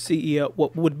the CEO,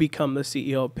 what would become the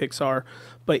CEO of Pixar,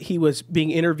 but he was being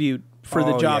interviewed for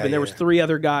the job, and there was 3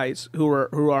 other guys who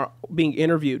are being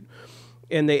interviewed.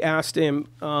 And they asked him,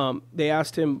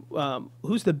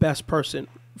 who's the best person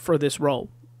for this role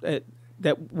that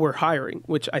we're hiring?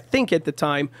 Which I think at the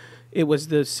time it was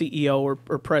the CEO or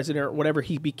president or whatever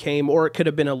he became, or it could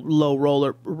have been a low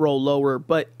role lower.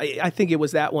 But I think it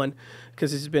was that one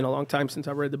because it's been a long time since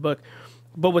I read the book.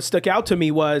 But what stuck out to me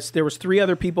was there was 3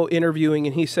 other people interviewing,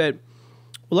 and he said,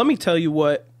 well, let me tell you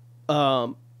what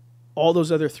all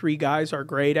those other 3 guys are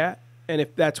great at. And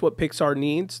if that's what Pixar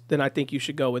needs, then I think you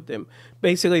should go with them.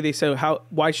 Basically, they said,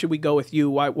 why should we go with you?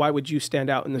 Why would you stand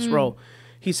out in this role?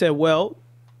 He said, well,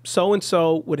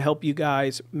 so-and-so would help you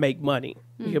guys make money.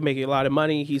 He could make a lot of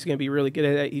money. He's going to be really good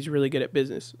at it. He's really good at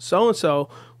business. So-and-so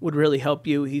would really help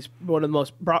you. He's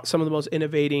brought some of the most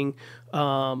innovating,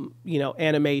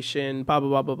 animation, blah, blah,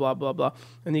 blah, blah, blah, blah, blah.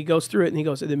 And he goes through it and he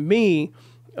goes, and then me,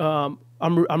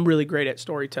 I'm really great at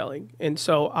storytelling. And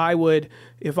so I would,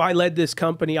 if I led this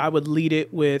company, I would lead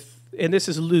it with, and this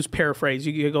is a loose paraphrase,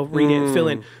 you can go read it and fill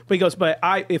in. But he goes,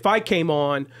 if I came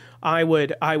on, I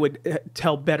would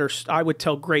tell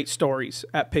great stories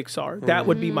at Pixar. That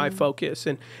would be my focus,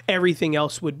 and everything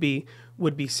else would be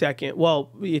second.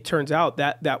 Well, it turns out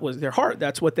that was their heart.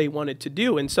 That's what they wanted to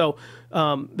do. And so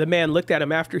the man looked at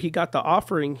him after he got the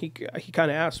offering. He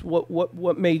kind of asked,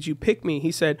 what made you pick me?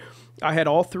 He said, I had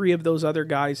all 3 of those other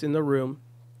guys in the room,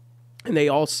 and they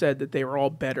all said that they were all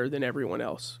better than everyone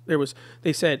else.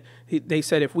 They said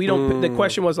if we don't, the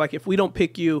question was like, if we don't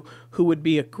pick you, who would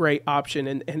be a great option?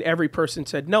 And every person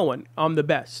said, no one. I'm the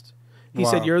best. He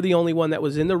said, you're the only one that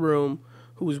was in the room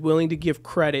who was willing to give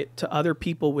credit to other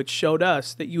people, which showed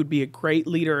us that you would be a great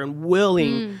leader and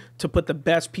willing to put the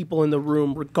best people in the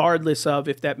room, regardless of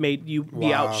if that made you be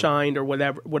outshined or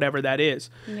whatever that is.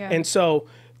 Yeah. And so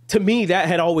to me, that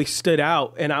had always stood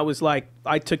out. And I was like,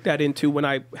 I took that into when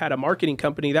I had a marketing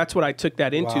company. That's what I took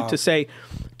that into to say,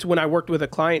 to when I worked with a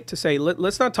client, to say,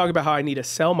 let's not talk about how I need to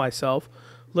sell myself.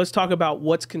 Let's talk about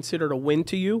what's considered a win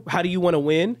to you. How do you want to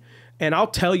win? And I'll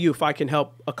tell you if I can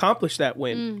help accomplish that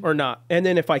win or not. And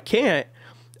then if I can't,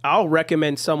 I'll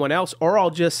recommend someone else, or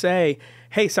I'll just say,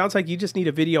 hey, sounds like you just need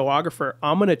a videographer.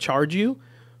 I'm going to charge you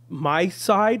my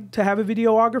side to have a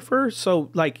videographer. So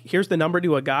like, here's the number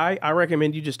to a guy. I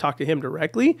recommend you just talk to him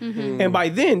directly. And by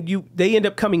then they end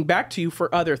up coming back to you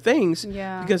for other things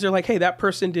because they're like, hey, that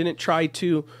person didn't try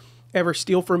to ever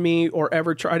steal from me or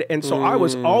ever try to. And so I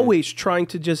was always trying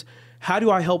to just, how do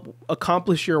I help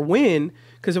accomplish your win?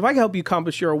 Because if I can help you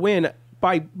accomplish your win,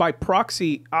 by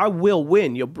proxy, I will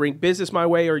win. You'll bring business my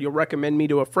way, or you'll recommend me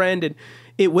to a friend, and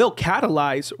it will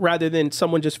catalyze rather than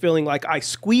someone just feeling like I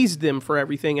squeezed them for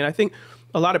everything. And I think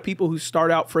a lot of people who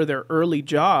start out for their early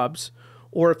jobs,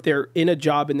 or if they're in a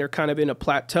job and they're kind of in a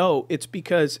plateau, it's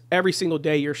because every single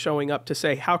day you're showing up to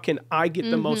say, how can I get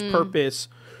the most purpose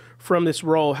from this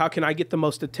role? How can I get the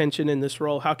most attention in this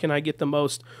role? How can I get the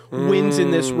most wins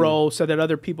in this role so that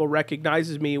other people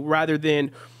recognizes me, rather than,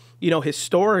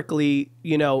 historically,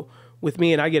 with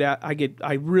me, and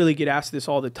I really get asked this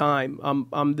all the time.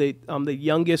 I'm the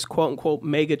youngest quote unquote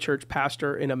mega church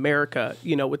pastor in America,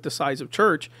 with the size of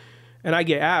church. And I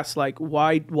get asked, like,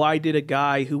 why did a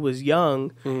guy who was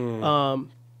young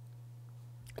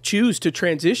choose to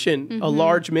transition a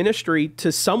large ministry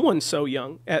to someone so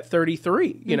young at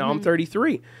 33? I'm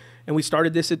 33, and we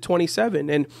started this at 27.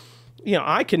 And,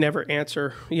 I can never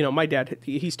answer, my dad,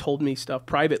 he's told me stuff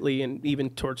privately and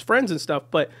even towards friends and stuff.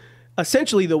 But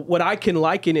essentially what I can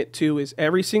liken it to is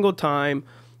every single time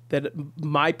that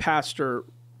my pastor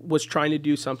was trying to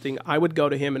do something, I would go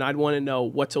to him and I'd want to know,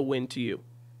 what's a win to you?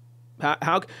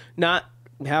 How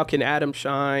can Adam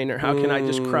shine, or how can I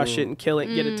just crush it and kill it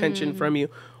and get attention from you?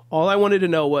 All I wanted to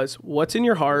know was, what's in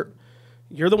your heart?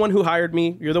 You're the one who hired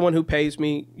me. You're the one who pays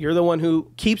me. You're the one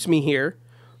who keeps me here.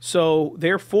 So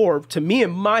therefore, to me, in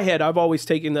my head, I've always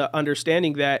taken the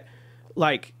understanding that,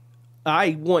 like,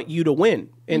 I want you to win.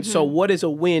 And so what is a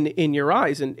win in your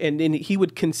eyes? And then he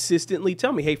would consistently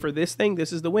tell me, hey, for this thing,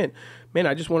 this is the win. Man,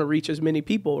 I just want to reach as many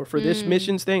people. Or for this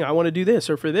missions thing, I want to do this.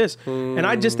 Or for this. And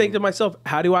I just think to myself,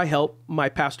 how do I help my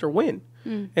pastor win?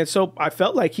 And so I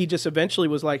felt like he just eventually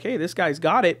was like, hey, this guy's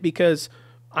got it, because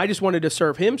I just wanted to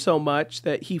serve him so much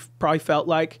that he probably felt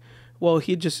like, well,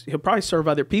 he'll probably serve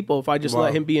other people if I just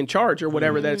let him be in charge or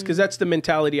whatever that is. Because that's the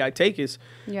mentality I take, is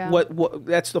what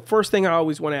that's the first thing I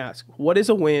always want to ask. What is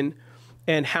a win,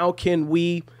 and how can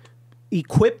we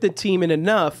equip the team in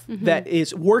enough that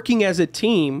is working as a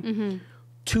team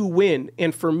to win?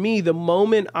 And for me, the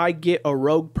moment I get a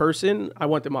rogue person, I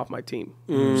want them off my team.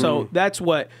 So that's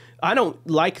what, I don't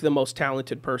like the most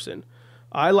talented person.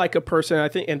 I like a person, I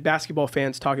think, and basketball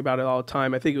fans talk about it all the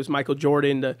time. I think it was Michael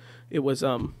Jordan. It was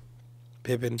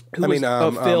Pippen. Who's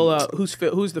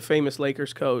the famous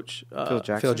Lakers coach? Phil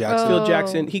Jackson. Phil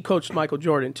Jackson. He coached Michael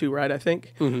Jordan too, right? I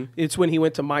think it's when he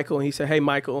went to Michael and he said, "Hey,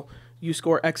 Michael, you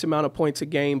score X amount of points a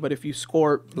game, but if you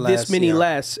score this many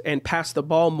less and pass the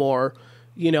ball more,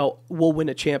 we'll win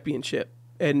a championship."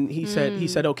 And he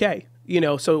said, "Okay."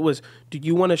 So it was, do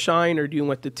you want to shine, or do you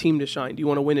want the team to shine? Do you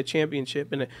want to win a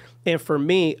championship? And for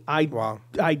me, I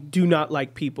do not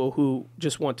like people who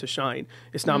just want to shine.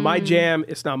 It's not my jam.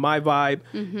 It's not my vibe.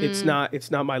 It's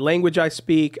not my language I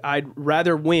speak. I'd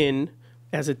rather win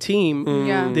as a team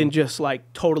than just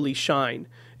like totally shine.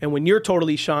 And when you're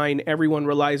totally shine, everyone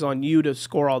relies on you to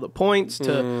score all the points,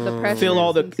 to fill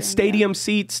all the stadium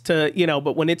seats,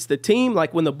 but when it's the team,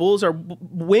 like when the Bulls are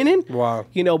winning,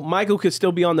 Michael could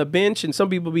still be on the bench and some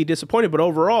people be disappointed, but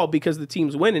overall, because the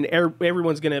team's winning,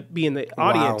 everyone's going to be in the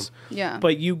audience. Yeah.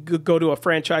 But you go to a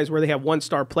franchise where they have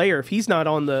one-star player, if he's not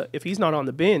on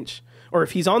the bench, or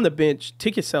if he's on the bench,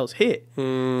 ticket sales hit,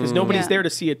 because nobody's there to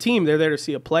see a team. They're there to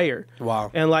see a player.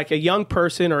 Wow. And like a young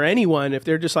person or anyone, if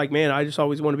they're just like, man, I just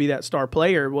always want to be that star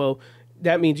player, well,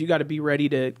 that means you got to be ready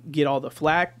to get all the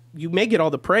flack. You may get all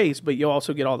the praise, but you'll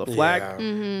also get all the flack.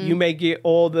 Yeah. You may get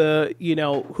all the,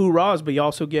 hoorahs, but you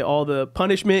also get all the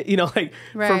punishment,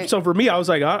 So for me, I was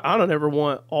like, I don't ever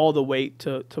want all the weight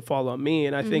to fall on me.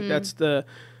 And I think that's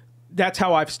that's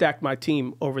how I've stacked my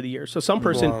team over the years. So some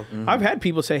person, I've had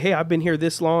people say, hey, I've been here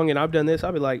this long and I've done this.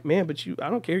 I'll be like, man, but I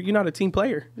don't care. You're not a team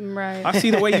player. Right. I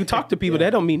see the way you talk to people.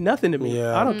 That don't mean nothing to me.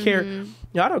 Yeah. I don't care.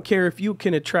 I don't care if you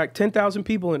can attract 10,000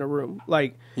 people in a room.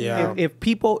 Like, if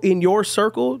people in your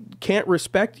circle can't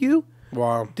respect you,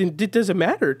 then it doesn't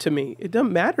matter to me. It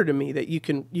doesn't matter to me that you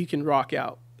can rock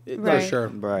out. Right. For sure.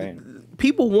 Right.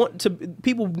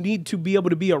 People need to be able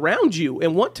to be around you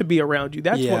and want to be around you.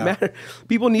 That's what matters.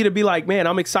 People need to be like, man,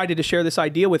 I'm excited to share this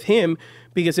idea with him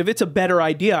because if it's a better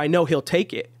idea, I know he'll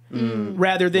take it.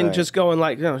 Rather than just going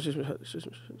like, no, just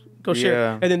go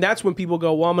share. And then that's when people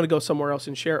go, well, I'm going to go somewhere else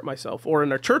and share it myself. Or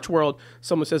in our church world,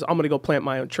 someone says, I'm going to go plant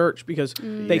my own church because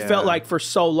they felt like for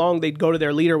so long they'd go to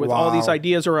their leader with all these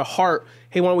ideas or a heart.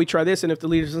 Hey, why don't we try this? And if the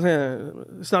leader says,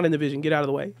 it's not in the vision, get out of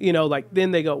the way. You know, like then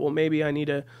they go, well, maybe I need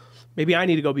to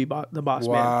go be the boss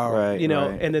man. Right. You know,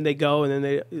 and then they go and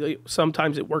then they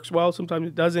sometimes it works well, sometimes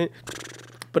it doesn't.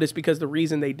 But it's because the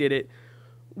reason they did it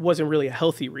wasn't really a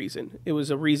healthy reason. It was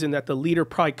a reason that the leader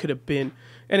probably could have been,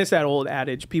 and it's that old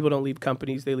adage, people don't leave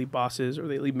companies, they leave bosses or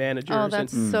they leave managers. Oh,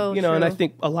 that's so you know, true. And I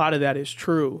think a lot of that is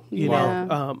true. You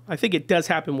know, I think it does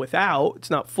happen without, it's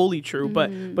not fully true, but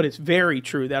it's very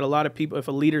true that a lot of people, if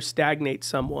a leader stagnates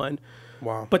someone,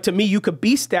 but to me, you could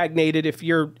be stagnated if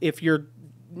you're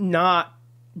not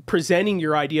presenting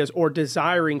your ideas or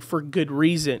desiring for good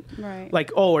reason. Right.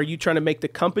 Like, oh, are you trying to make the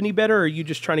company better or are you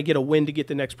just trying to get a win to get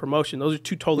the next promotion? Those are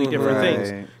two totally different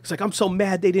things. It's like, I'm so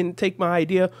mad they didn't take my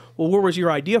idea. Well, where was your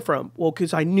idea from? Well,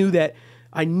 because I knew that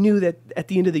at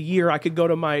the end of the year I could go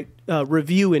to my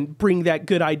review and bring that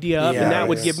good idea up and that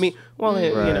would give me, well,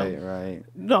 you know.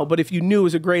 No, but if you knew it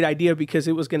was a great idea because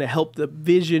it was going to help the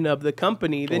vision of the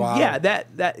company, then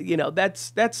that you know,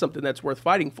 that's something that's worth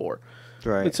fighting for.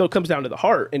 Right. And so it comes down to the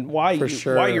heart and why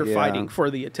you're fighting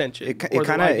for the attention.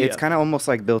 It's kind of almost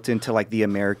like built into like the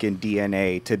American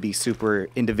DNA to be super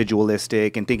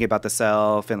individualistic and thinking about the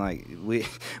self, and like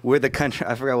we're the country.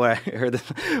 I forgot what I heard.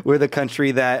 We're the country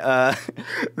that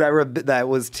that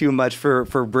was too much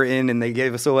for Britain and they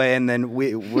gave us away, and then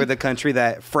we're the country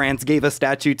that France gave a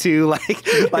statue to,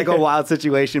 like a wild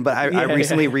situation. But I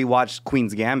recently rewatched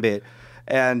Queen's Gambit.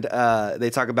 And they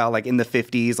talk about like in the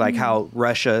 50s, like how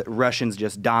Russians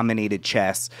just dominated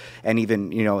chess. And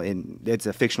even, you know, it's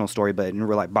a fictional story, but in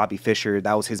real life, Bobby Fischer,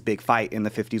 that was his big fight in the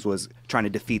 50s, was trying to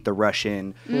defeat the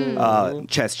Russian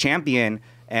chess champion.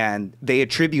 And they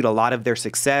attribute a lot of their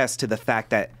success to the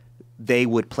fact that they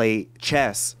would play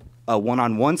chess, a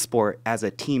one-on-one sport, as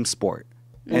a team sport.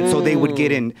 And so they would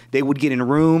get in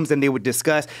rooms and they would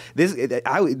discuss this.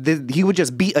 He would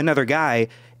just beat another guy,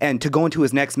 and to go into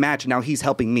his next match, now he's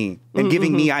helping me and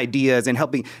giving me ideas and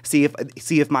helping see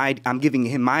if I'm giving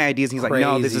him my ideas. And he's like,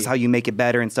 no, this is how you make it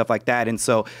better and stuff like that. And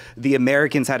so the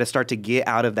Americans had to start to get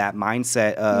out of that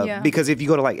mindset because if you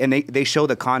go to and they show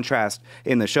the contrast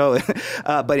in the show,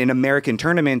 but in American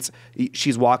tournaments,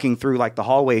 she's walking through like the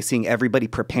hallway, seeing everybody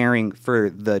preparing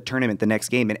for the tournament, the next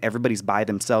game, and everybody's by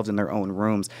themselves in their own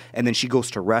rooms. And then she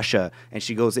goes to Russia and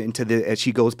she goes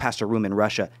past a room in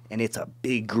Russia, and it's a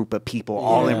big group of people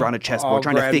all around a chessboard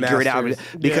trying to figure it out,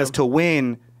 because to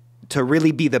win, to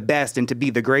really be the best and to be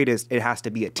the greatest, it has to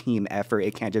be a team effort.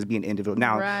 It can't just be an individual.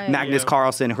 Now, Magnus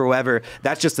Carlsen, whoever,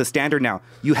 that's just the standard now.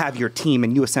 You have your team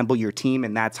and you assemble your team,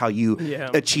 and that's how you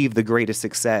achieve the greatest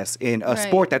success in a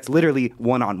sport that's literally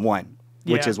one-on-one.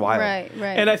 Which is wild. Right.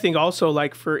 And I think also,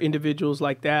 like, for individuals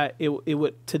like that, it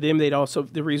would, to them, they'd also,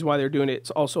 the reason why they're doing it,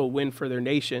 it's also a win for their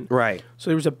nation. Right. So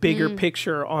there was a bigger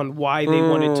picture on why they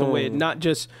wanted to win, not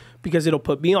just because it'll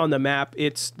put me on the map.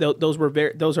 It's those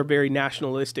are very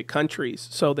nationalistic countries.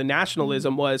 So the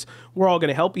nationalism was, we're all going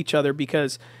to help each other,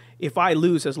 because if I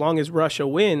lose, as long as Russia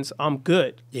wins, I'm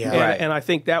good. Yeah. And I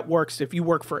think that works if you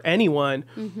work for anyone.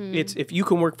 It's if you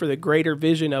can work for the greater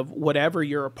vision of whatever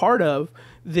you're a part of,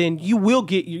 then you will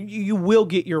get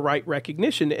your right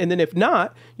recognition. And then if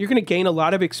not, you're going to gain a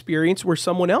lot of experience where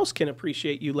someone else can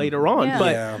appreciate you later on.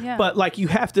 But like, you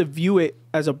have to view it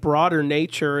as a broader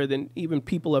nature than even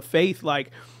people of faith. Like,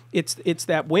 it's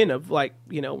that win of, like,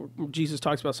 you know, Jesus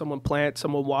talks about someone plants,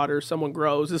 someone waters, someone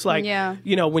grows. It's like,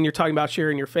 you know, when you're talking about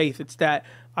sharing your faith, it's that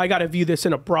I got to view this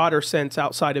in a broader sense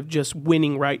outside of just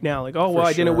winning right now. Like, oh, well,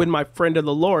 I didn't win my friend of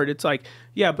the Lord. It's like,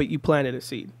 yeah, but you planted a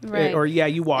seed. Right. Or, yeah,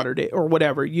 you watered it or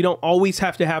whatever. You don't always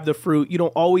have to have the fruit. You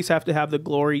don't always have to have the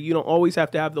glory. You don't always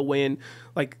have to have the win.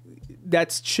 Like,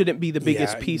 that shouldn't be the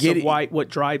biggest piece of what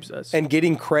drives us. And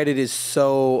getting credit is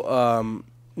so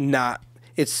not...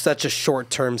 It's such a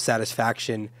short-term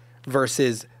satisfaction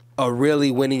versus a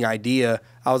really winning idea.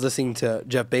 I was listening to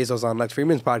Jeff Bezos on Lex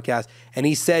Fridman's podcast, and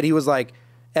he said, he was like,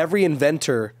 every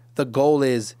inventor, the goal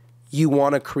is you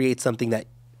want to create something that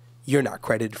you're not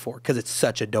credited for because it's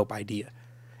such a dope idea.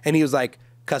 And he was like,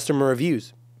 customer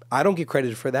reviews. I don't get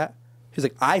credited for that. He's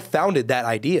like, I founded that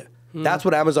idea. That's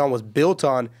what Amazon was built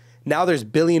on. Now there's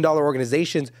billion-dollar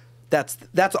organizations.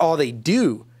 That's all they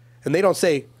do. And they don't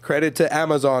say credit to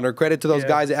Amazon or credit to those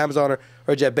guys at Amazon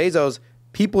or Jeff Bezos.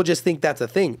 People just think that's a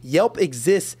thing. Yelp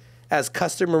exists as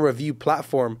customer review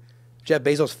platform. Jeff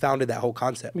Bezos founded that whole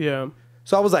concept. Yeah.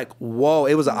 So I was like, whoa,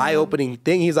 it was an eye-opening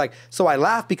thing. He's like, so I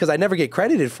laugh because I never get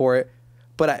credited for it.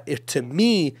 But to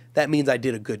me, that means I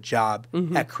did a good job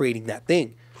at creating that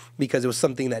thing because it was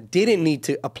something that didn't need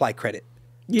to apply credit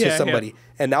to somebody. Yeah.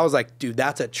 And I was like, dude,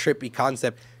 that's a trippy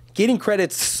concept. Getting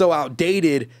credit's so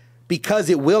outdated because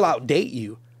it will outdate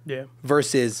you. Yeah.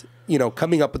 Versus,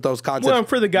 coming up with those concepts. Well, and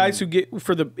for the guys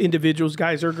for the individuals,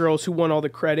 guys or girls who want all the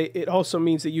credit, it also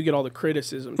means that you get all the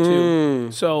criticism too.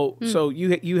 So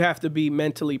you have to be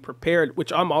mentally prepared,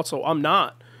 which I'm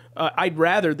not. I'd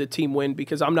rather the team win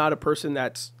because I'm not a person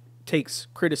that takes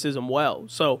criticism well.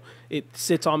 So it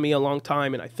sits on me a long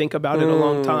time and I think about it a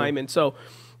long time. And so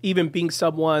even being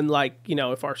someone like,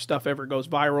 if our stuff ever goes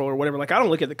viral or whatever, like I don't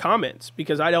look at the comments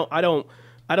because I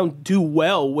don't do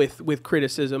well with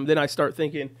criticism. Then I start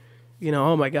thinking,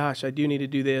 oh my gosh, I do need to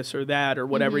do this or that or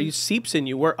whatever. It seeps in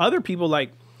you where other people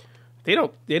they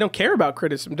don't care about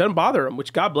criticism. It doesn't bother them,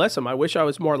 which God bless them. I wish I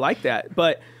was more like that.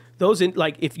 But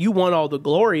if you want all the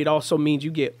glory, it also means you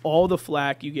get all the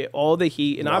flack, you get all the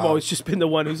heat. And I've always just been the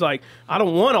one who's like, I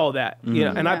don't want all that.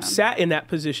 And I've sat in that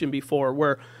position before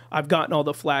where I've gotten all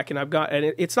the flack and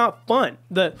it's not fun.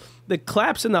 The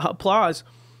claps and the applause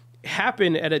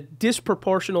happen at a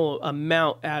disproportional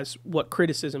amount as what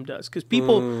criticism does. Because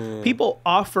people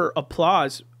offer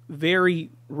applause very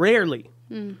rarely.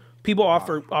 People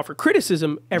offer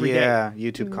criticism every day. Yeah,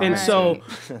 YouTube comments.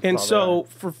 And so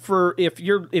for if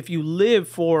you live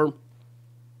for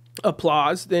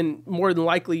applause, then more than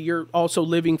likely you're also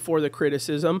living for the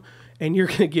criticism, and you're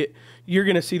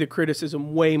gonna see the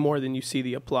criticism way more than you see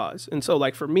the applause. And so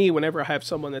like for me, whenever I have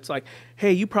someone that's like,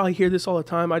 hey, you probably hear this all the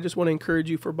time, I just want to encourage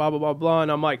you for blah blah blah blah,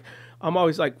 and I'm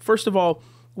always like, first of all,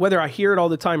 whether I hear it all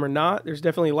the time or not, there's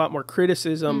definitely a lot more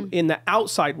criticism in the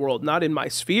outside world, not in my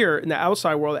sphere. In the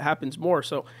outside world, it happens more.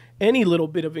 So any little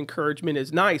bit of encouragement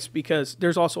is nice because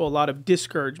there's also a lot of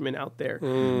discouragement out there.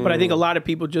 But I think a lot of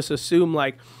people just assume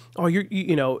like, oh,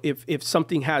 if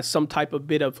something has some type of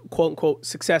bit of quote unquote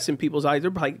success in people's eyes,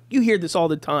 they're like, you hear this all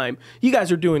the time. You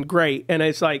guys are doing great. And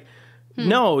it's like,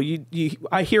 no,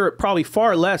 I hear it probably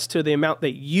far less to the amount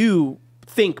that you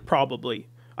think probably.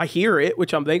 I hear it,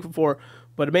 which I'm thankful for.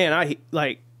 But man,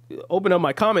 I open up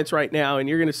my comments right now and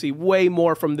you're going to see way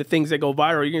more from the things that go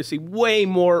viral. You're going to see way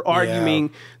more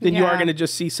arguing than you are going to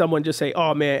just see someone just say,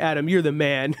 oh man, Adam, you're the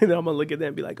man. And I'm going to look at them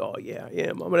and be like, oh yeah, I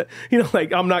am. I'm going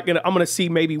to, I'm going to see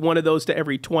maybe one of those to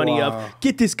every 20 of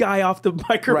get this guy off the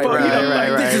microphone.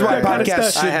 This is why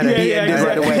podcasts should be ended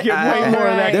right away. Get way more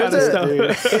of that kind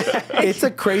of stuff. It's a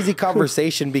crazy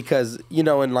conversation because,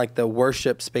 in like the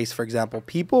worship space, for example,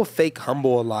 people fake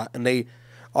humble a lot and they,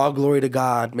 all glory to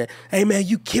God, man. Hey, man,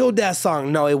 you killed that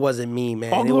song. No, it wasn't me,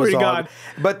 man. All glory to God.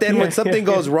 But then when something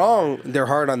goes wrong, they're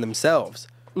hard on themselves.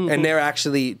 And they're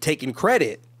actually taking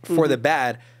credit for the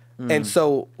bad. And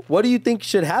so what do you think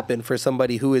should happen for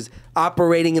somebody who is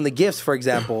operating in the gifts, for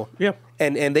example?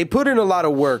 And they put in a lot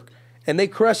of work and they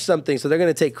crush something, so they're going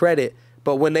to take credit.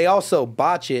 But when they also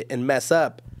botch it and mess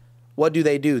up, what do?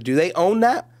 Do they own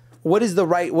that? What is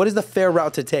the fair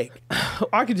route to take?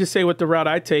 I could just say what the route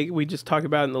I take. We just talked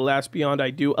about in the last Beyond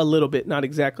I Do a little bit, not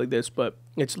exactly this, but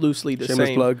it's loosely the shameless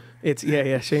same. Plug. It's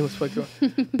shameless plug.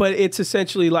 But it's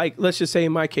essentially like, let's just say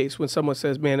in my case, when someone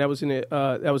says, "Man, that was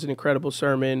an incredible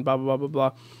sermon," blah blah blah blah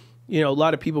blah. A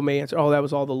lot of people may answer, "Oh, that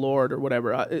was all the Lord," or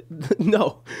whatever.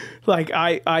 No, like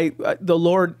the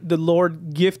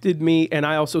Lord gifted me, and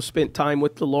I also spent time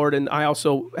with the Lord, and I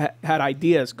also had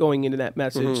ideas going into that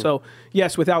message. So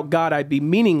yes, without God, I'd be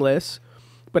meaningless.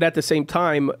 But at the same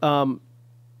time,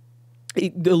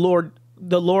 the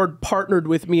Lord partnered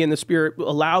with me, and the Spirit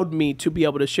allowed me to be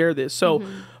able to share this. So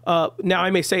now I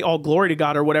may say all glory to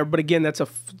God or whatever, but again, that's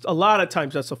a lot of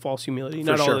times that's a false humility,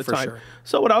 not all the time. Sure.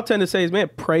 So what I'll tend to say is, man,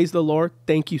 praise the Lord.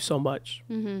 Thank you so much.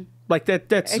 Like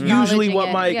that's usually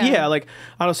what my like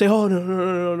I don't say, oh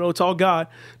no, it's all God.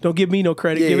 Don't give me no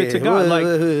credit. Give it to God. Like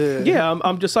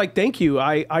I'm just like, thank you.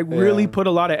 I really put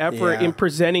a lot of effort in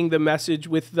presenting the message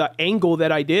with the angle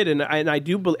that I did, and I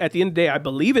do at the end of the day I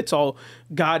believe it's all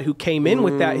God who came in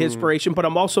with that inspiration. But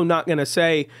I'm also not going to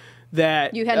say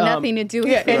that you had nothing to do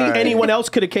with it. Anyone else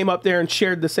could have came up there and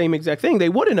shared the same exact thing. They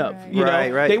wouldn't have. You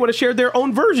know, they would have shared their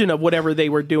own version of whatever they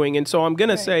were doing. And so I'm going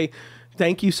to say,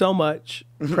 thank you so much.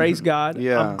 Praise God.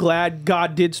 I'm glad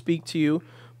God did speak to you.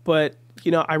 but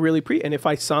you know, I really and if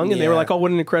I sung and they were like, "Oh, what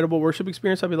an incredible worship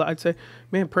experience," I'd say,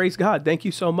 "Man, praise God, thank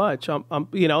you so much." I'm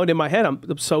you know, and in my head,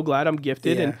 I'm so glad I'm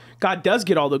gifted, and God does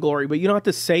get all the glory. But you don't have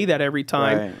to say that every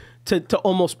time to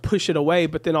almost push it away.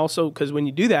 But then also, because when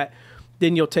you do that,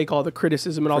 then you'll take all the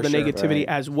criticism and all the negativity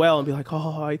as well, and be like,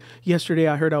 "Oh, yesterday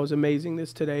I heard I was amazing.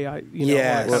 This today, all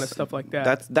that kind of stuff like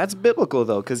that." That's biblical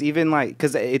though, because even like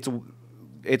because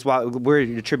it's why we're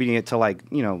attributing it to like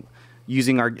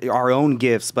using our own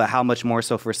gifts, but how much more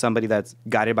so for somebody that's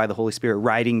guided by the Holy Spirit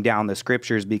writing down the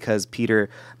scriptures, because Peter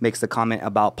makes the comment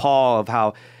about Paul of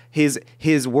how his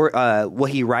word,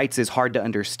 what he writes is hard to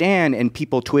understand, and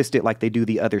people twist it like they do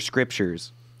the other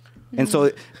scriptures. And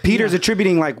so Peter's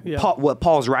attributing what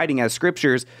Paul's writing as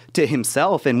scriptures to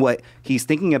himself and what he's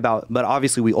thinking about. But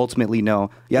obviously we ultimately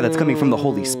know, that's coming from the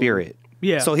Holy Spirit.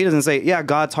 Yeah. So he doesn't say,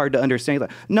 God's hard to understand.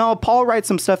 No, Paul writes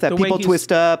some stuff that people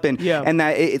twist up, and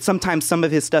that sometimes some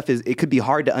of his stuff it could be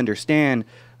hard to understand,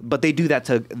 but they do that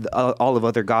to all of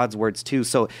other God's words too.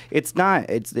 So it's not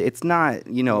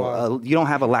you don't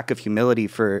have a lack of humility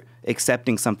for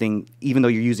accepting something even though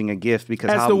you're using a gift, because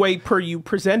as the way you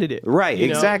presented it. Right,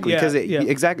 exactly. Because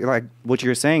exactly like what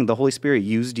you're saying, the Holy Spirit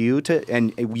used you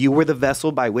and you were the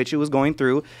vessel by which it was going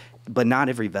through, but not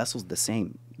every vessel's the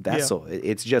same vessel.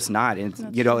 It's just not. And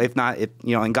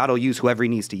and God will use whoever he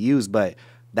needs to use, but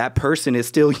that person is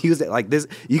still used like this.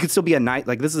 You could still be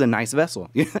this is a nice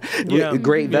vessel. A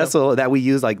great vessel that we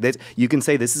use like this. You can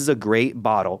say this is a great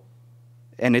bottle,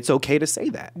 and it's okay to say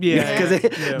that.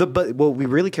 But we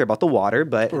really care about the water,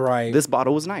 but this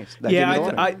bottle was nice.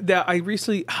 I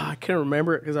recently, I can't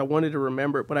remember it because I wanted to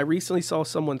remember it, but I recently saw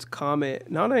someone's comment,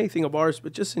 not anything of ours,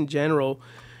 but just in general.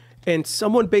 And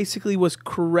someone basically was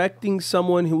correcting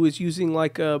someone who was using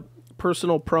like a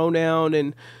personal pronoun,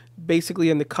 and basically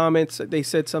in the comments they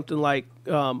said something like,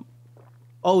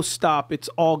 "Oh, stop! It's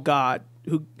all God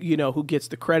who gets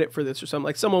the credit for this," or something.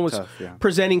 Like someone was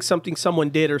presenting something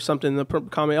someone did or something in the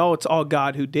comment. "Oh, it's all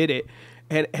God who did it,"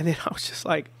 and then I was just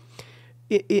like,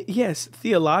 "Yes,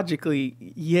 theologically,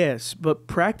 yes, but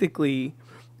practically."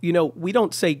 We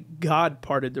don't say God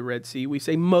parted the Red Sea. We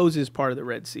say Moses parted the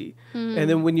Red Sea. And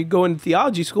then when you go into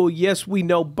theology school, yes, we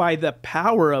know by the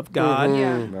power of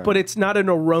God, but it's not an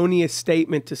erroneous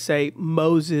statement to say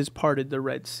Moses parted the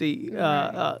Red Sea.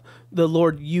 The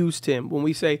Lord used him. When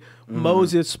we say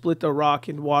Moses split the rock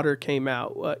and water came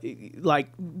out,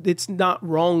 it's not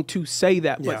wrong to say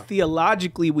that. But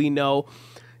theologically, we know,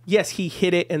 yes, he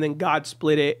hit it and then God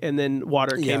split it and then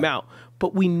water came out.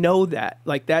 But we know that,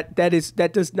 that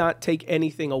does not take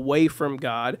anything away from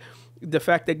God. The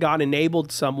fact that God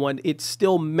enabled someone, it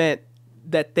still meant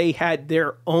that they had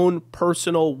their own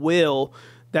personal will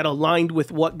that aligned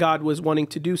with what God was wanting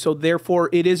to do. So therefore,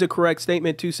 it is a correct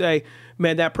statement to say,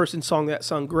 man, that person sang that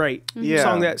song great.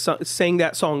 Sang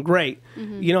that song great.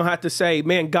 You don't have to say,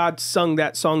 man, God sung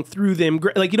that song through them.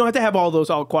 Like, you don't have to have all those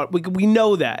we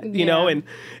know that, you know, and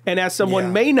as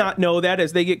someone may not know that,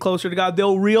 as they get closer to God,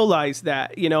 they'll realize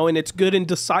that, and it's good in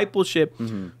discipleship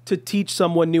to teach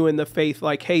someone new in the faith,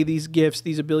 like, hey, these gifts,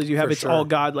 these abilities you have, it's all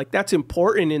God. Like, that's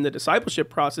important in the discipleship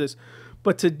process,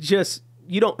 but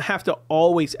you don't have to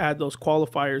always add those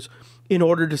qualifiers in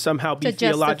order to somehow be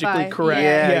theologically correct.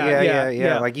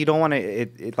 Yeah. Like, you don't want to,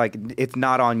 it's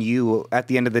not on you at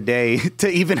the end of the day to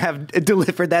even have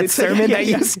delivered that sermon that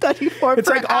you study for. It's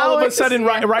like all of a sudden,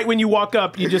 right when you walk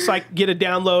up, you just like get a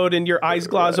download and your eyes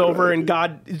glaze over and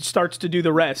God starts to do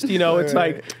the rest. It's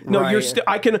like, no, you're still,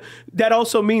 that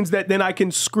also means that then I can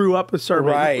screw up a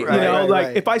sermon.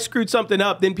 If I screwed something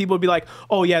up, then people would be like,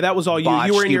 oh yeah, that was all you.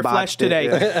 You were in your flesh today.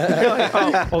 Like,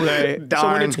 oh, okay. So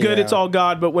when it's good, it's all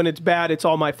God, but when it's bad, it's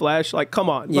all my flesh. Like, come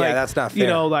on. That's not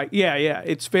fair.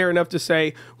 It's fair enough to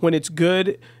say when it's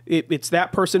good, it's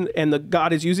that person and the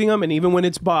God is using them, and even when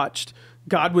it's botched,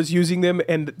 God was using them,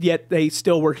 and yet they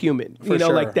still were human.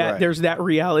 There's that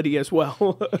reality as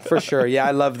well. For sure. Yeah,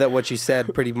 I love that what you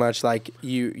said. Pretty much like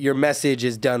your message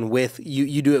is done with you.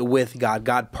 You do it with God.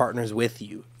 God partners with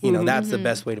you. That's the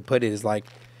best way to put it. Is like,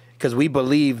 because we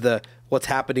believe what's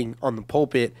happening on the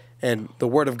pulpit. And the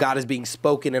word of God is being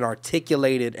spoken and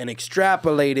articulated and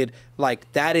extrapolated.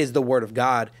 Like, that is the word of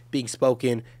God being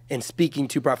spoken and speaking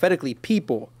to prophetically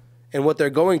people and what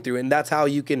they're going through. And that's how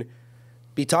you can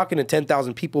be talking to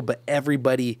 10,000 people, but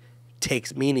everybody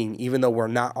takes meaning, even though we're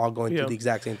not all going through the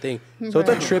exact same thing. So it's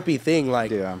a trippy thing,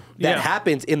 that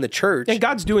happens in the church. And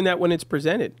God's doing that when it's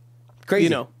presented.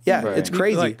 Crazy. It's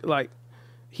crazy. Like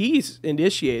he's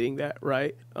initiating that,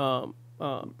 right? So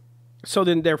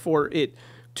then, therefore,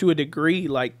 to a degree,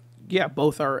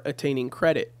 both are attaining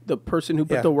credit. The person who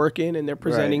put the work in and they're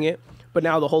presenting it, but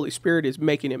now the Holy Spirit is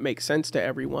making it make sense to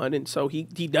everyone, and so he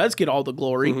does get all the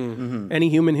glory. Any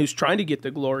human who's trying to get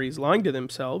the glory is lying to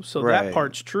themselves, so that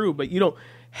part's true, but you don't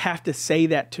have to say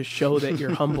that to show that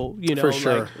you're humble, you know. For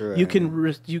sure.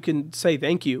 Like, you can say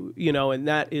thank you, you know, and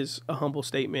that is a humble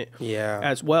statement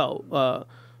as well.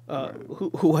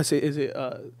 Who was it? Is it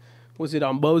was it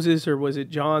on Moses or was it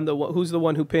John? Who's the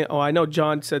one who pinned? Oh, I know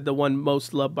John said the one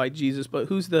most loved by Jesus, but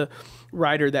who's the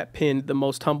writer that pinned the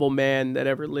most humble man that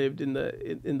ever lived in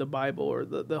the Bible, or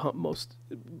the most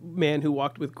man who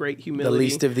walked with great humility? The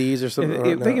least of these, or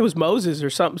something. I think it was Moses or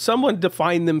something. Someone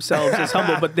defined themselves as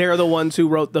humble, but they're the ones who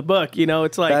wrote the book. You know,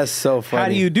 it's like, that's so funny. How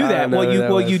do you do that?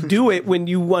 Well, you do it when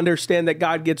you understand that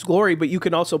God gets glory, but you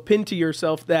can also pin to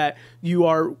yourself that you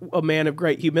are a man of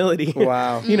great humility.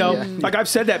 Wow. You know, like I've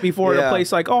said that before in a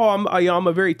place like, oh, I'm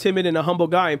a very timid and a humble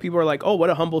guy, and people are like, oh, what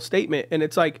a humble statement. And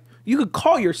it's like, you could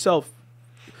call yourself,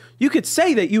 you could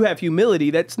say that you have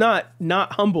humility. That's not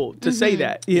humble to say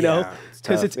that, you know,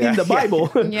 because it's in the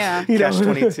Bible. Yeah. You know? Catch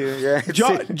 22. Yeah.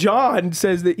 John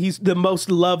says that he's the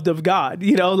most loved of God.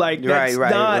 You know, like that's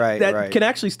that can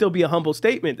actually still be a humble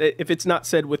statement if it's not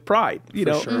said with pride. You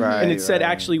know, and it's said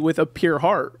actually with a pure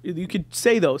heart. You could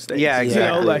say those things. Yeah, exactly.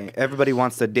 You know, like everybody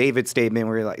wants the David statement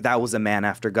where you're like, that was a man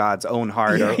after God's own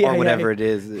heart, or whatever it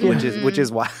is, which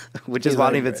is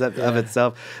wild of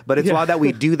itself. But it's wild that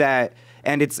we do that.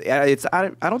 And I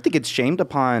don't think it's shamed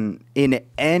upon in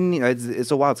any, it's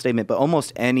a wild statement, but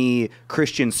almost any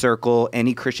Christian circle,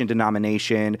 any Christian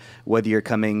denomination, whether you're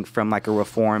coming from like a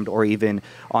Reformed or even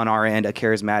on our end, a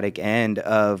charismatic end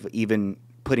of even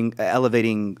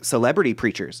elevating celebrity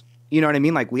preachers. You know what I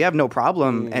mean? Like, we have no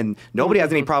problem, and nobody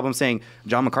has any problem saying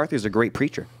John MacArthur is a great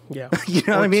preacher. Yeah. You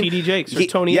know what I mean? T.D. Jakes or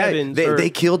Tony Evans. They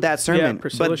killed that sermon. Yeah,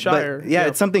 Priscilla Shirer. But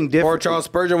it's something different. Or Charles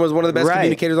Spurgeon was one of the best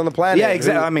communicators on the planet. Yeah,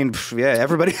 exactly. I mean,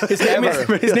 everybody. His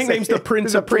nickname's the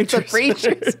Prince of Preachers.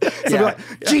 So like,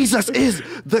 Jesus is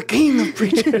the King of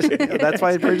Preachers. That's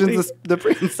why Spurgeon's the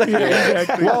Prince.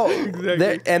 Exactly. Well,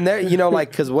 you know,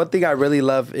 like, because one thing I really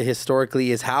love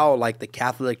historically is how, like, the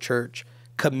Catholic Church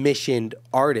commissioned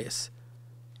artists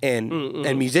and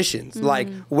musicians, like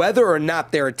whether or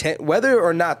not they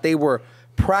were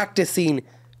practicing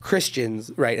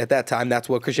Christians, right? At that time, that's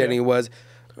what Christianity was.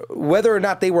 Whether or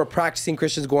not they were practicing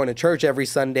Christians, going to church every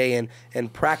Sunday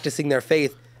and practicing their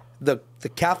faith, the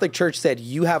Catholic Church said,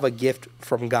 "You have a gift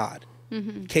from God.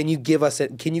 Can you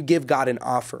give God an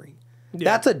offering?"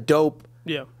 That's a dope.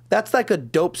 Yeah, that's like a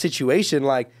dope situation.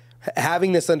 Like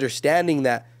having this understanding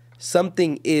that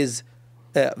something is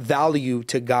value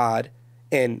to God,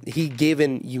 and He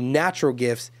given you natural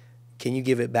gifts. Can you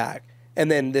give it back?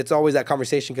 And then it's always that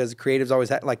conversation, because creatives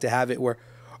always like to have it where,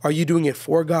 are you doing it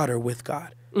for God or with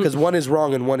God? Because one is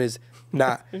wrong and one is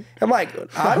not. I'm like,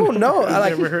 I don't know.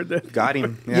 I never heard that. Got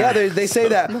him. Yeah, they say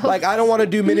that. Like, I don't want to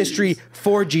do ministry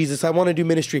for Jesus. I want to do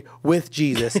ministry with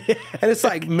Jesus. And it's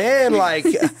like, man, like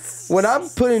when I'm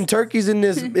putting turkeys in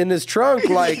this trunk,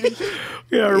 like,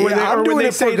 when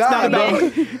they say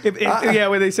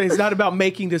it's not about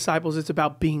making disciples, it's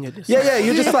about being a disciple. Yeah,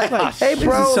 you're just like, hey,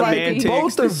 bro, like,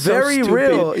 both are very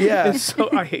real. Yeah,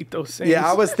 I hate those sayings. Yeah,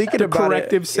 I was thinking about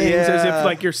corrective sayings as if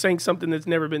like you're saying something that's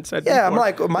never been said. Yeah, before.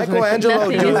 I'm like Michelangelo.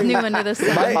 Nothing is new under the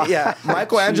sun.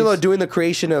 Michelangelo doing the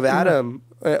creation of Adam,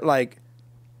 like.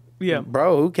 Yeah,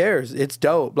 bro, who cares? It's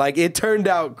dope. Like, it turned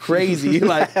out crazy.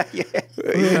 Like, he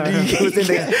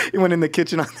went in the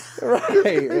kitchen on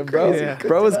right, bro.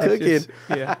 Bro was cooking.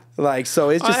 Like, so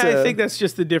it's just. I think that's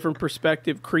just the different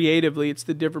perspective. Creatively, it's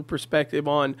the different perspective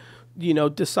on, you know,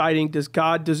 deciding, does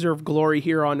God deserve glory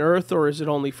here on earth, or is it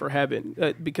only for heaven?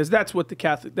 Because that's what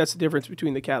that's the difference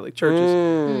between the Catholic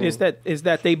churches is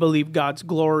that they believe God's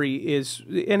glory is,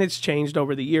 and it's changed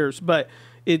over the years, but.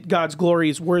 God's glory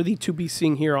is worthy to be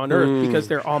seen here on earth, because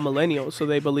they're all millennials. So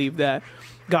they believe that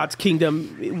God's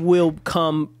kingdom will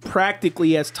come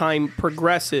practically as time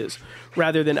progresses,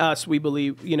 rather than us. We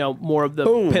believe, you know, more of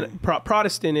the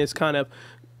Protestant is kind of,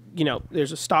 you know,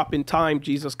 there's a stop in time.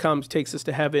 Jesus comes, takes us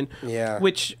to heaven. Yeah.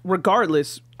 Which,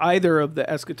 regardless, either of the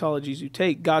eschatologies you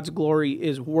take, God's glory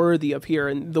is worthy of here.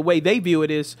 And the way they view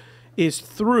it is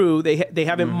through, they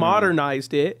haven't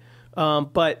modernized it,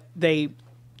 but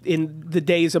in the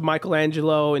days of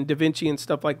Michelangelo and Da Vinci and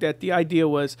stuff like that, the idea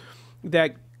was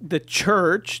that the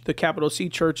church, the capital C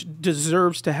church,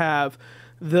 deserves to have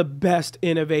the best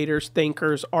innovators,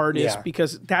 thinkers, artists,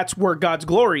 because that's where God's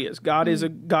glory is. God is a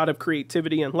God of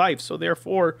creativity and life. So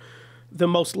therefore, the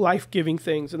most life-giving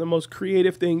things and the most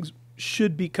creative things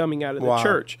should be coming out of the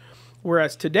church.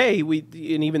 Whereas today,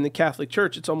 and even the Catholic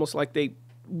Church, it's almost like they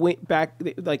went back,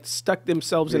 like stuck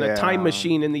themselves in a time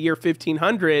machine in the year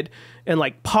 1500 and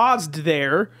like paused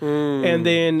there. And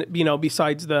then, you know,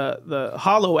 besides the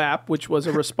Hollow app, which was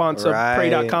a response of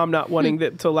pray.com not wanting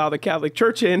to allow the Catholic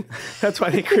Church in. That's why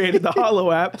they created the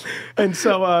Hollow app. And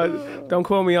so don't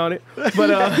quote me on it. But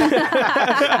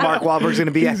Mark Wahlberg's going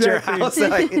to be at your house.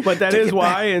 But that is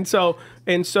why.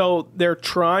 And so they're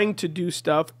trying to do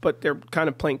stuff, but they're kind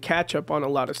of playing catch up on a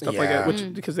lot of stuff like that,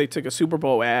 which because they took a Super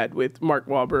Bowl ad with Mark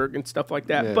Wahlberg and stuff like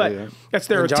that. That's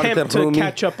their attempt to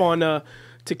catch up on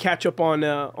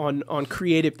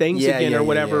creative things again or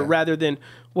whatever, rather than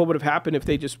what would have happened if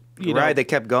they just, you know. They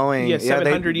kept going. Yeah,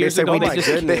 700 years ago,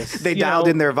 they dialed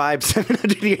in their vibe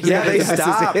 700 years ago. Yeah, they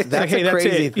stopped. That's a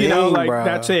crazy thing, you know, like, bro.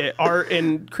 that's it. Art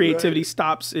and creativity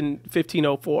stops in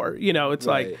 1504. You know, it's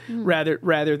like,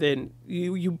 rather than,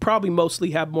 you probably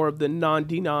mostly have more of the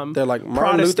non-denom They're like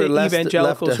Protestant left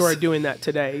evangelicals us. who are doing that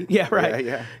today. Yeah,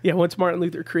 right. Yeah, once Martin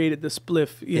Luther created the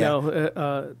spliff, you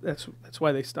know, that's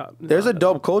why they stopped. There's a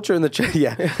dope culture in the church.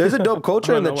 Yeah, there's a dope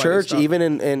culture in the church, even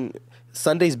in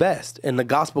Sunday's best, in the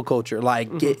gospel culture. Like,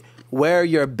 wear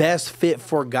your best fit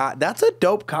for God. That's a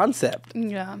dope concept.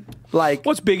 Yeah. Like,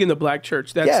 what's big in the black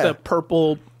church? That's the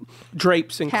purple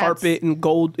drapes and hats. Carpet and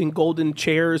golden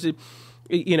chairs.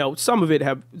 You know, some of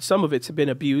it's been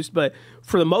abused, but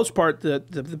for the most part,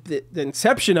 the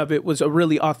inception of it was a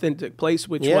really authentic place,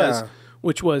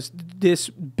 which was this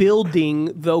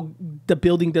building. Though the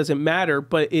building doesn't matter,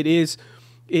 but it is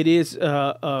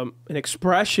an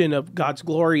expression of God's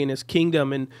glory and His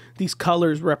kingdom, and these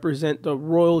colors represent the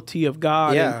royalty of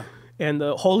God and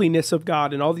the holiness of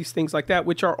God, and all these things like that,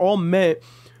 which are all meant.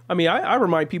 I mean, I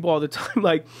remind people all the time,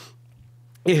 like,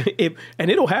 and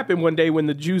it'll happen one day when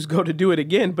the Jews go to do it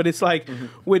again. But it's like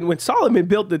when Solomon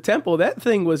built the temple, that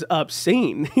thing was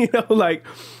obscene. You know, like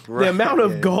the amount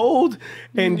of gold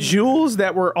and jewels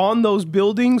that were on those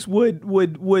buildings would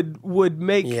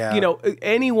make you know,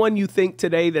 anyone you think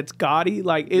today that's gaudy,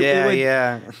 like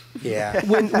it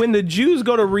would, when the Jews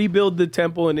go to rebuild the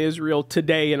temple in Israel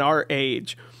today in our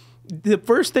age, the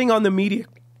first thing on the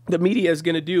media is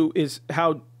going to do is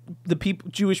how the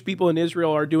Jewish people in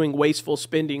Israel are doing wasteful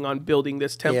spending on building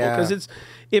this temple, because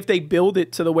if they build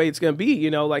it to the way it's going to be, you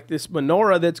know, like this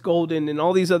menorah that's golden and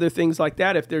all these other things like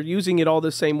that, if they're using it all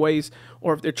the same ways,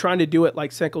 or if they're trying to do it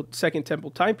like second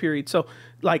temple time period. So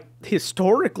like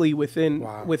historically within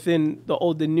the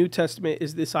Old and New Testament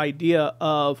is this idea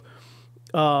of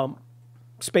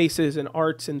spaces and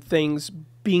arts and things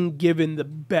being given the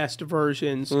best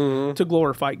versions to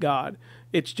glorify God.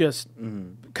 It's just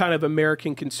kind of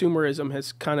American consumerism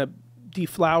has kind of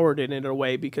deflowered it in a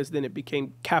way, because then it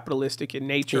became capitalistic in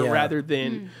nature rather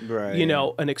than, you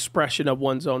know, an expression of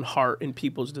one's own heart and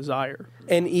people's desire.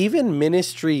 And even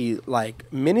ministry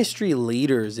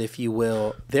leaders, if you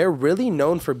will, they're really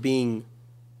known for being,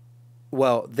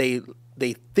 well, they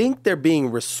think they're being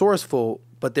resourceful,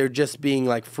 but they're just being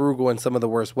like frugal in some of the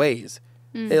worst ways.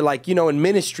 They're like, you know, in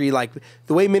ministry, like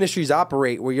the way ministries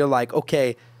operate, where you're like,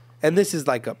 okay, and this is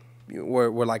like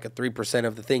we're like a 3%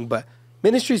 of the thing, but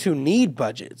ministries who need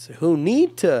budgets, who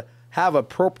need to have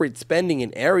appropriate spending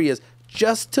in areas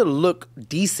just to look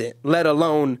decent, let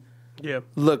alone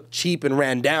look cheap and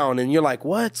ran down. And you're like,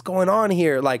 what's going on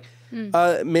here? Like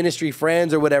ministry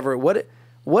friends or whatever. What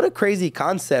a crazy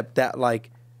concept that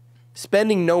like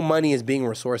spending no money is being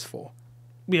resourceful.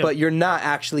 But you're not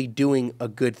actually doing a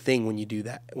good thing when you do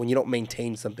that, when you don't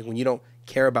maintain something, when you don't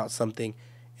care about something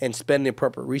and spend the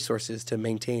appropriate resources to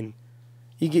maintain.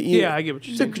 I get what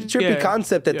you're saying. It's a trippy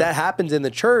concept that happens in the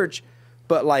church,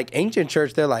 but like ancient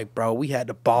church, they're like, bro, we had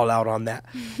to ball out on that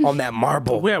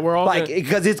marble. Yeah, we're all like,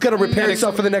 because it's gonna repair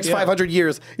itself for the next 500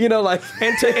 years. You know, like,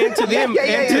 and to them,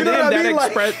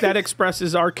 that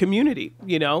expresses our community.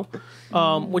 You know,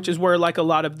 which is where like a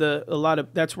lot of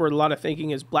that's where a lot of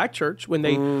thinking is black church when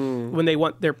they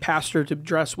want their pastor to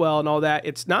dress well and all that.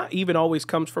 It's not even always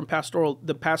comes from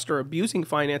the pastor abusing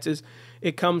finances.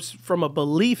 It comes from a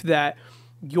belief that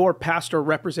your pastor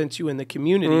represents you in the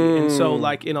community. And so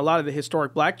like in a lot of the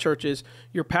historic black churches,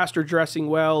 your pastor dressing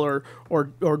well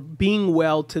or being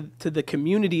well to the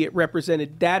community it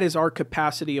represented, that is our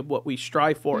capacity of what we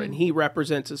strive for. And he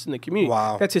represents us in the community.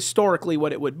 Wow. That's historically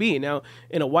what it would be. Now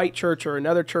in a white church or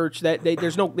another church, that they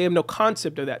have no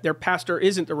concept of that. Their pastor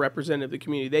isn't the representative of the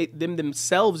community.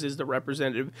 Themselves is the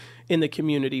representative in the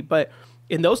community. But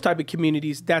in those type of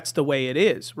communities, that's the way it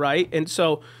is, right? And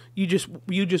so you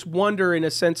just wonder in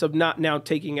a sense of not now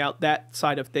taking out that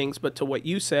side of things, but to what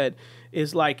you said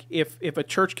is like if a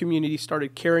church community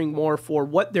started caring more for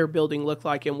what their building looked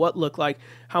like and what looked like,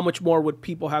 how much more would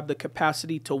people have the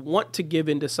capacity to want to give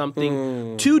into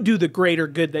something to do the greater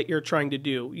good that you're trying to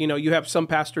do? You know, you have some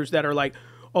pastors that are like,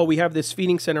 oh, we have this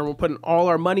feeding center, we're putting all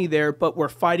our money there, but we're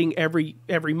fighting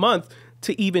every month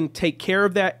to even take care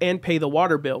of that and pay the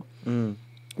water bill.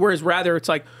 Whereas rather it's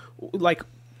like,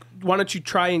 why don't you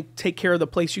try and take care of the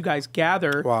place you guys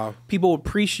gather? Wow. People will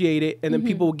appreciate it, and then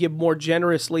people will give more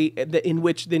generously, in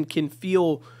which then can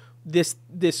feel this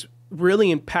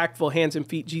really impactful hands and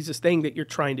feet Jesus thing that you're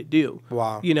trying to do.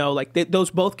 Wow. You know, like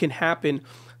those both can happen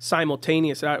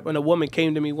simultaneous. When a woman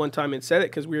came to me one time and said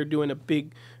it, because we are doing a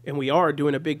big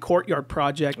courtyard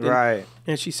project. Right.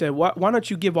 And she said, why don't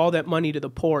you give all that money to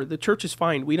the poor? The church is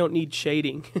fine. We don't need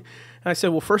shading. And I said,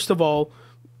 well, first of all,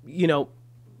 you know,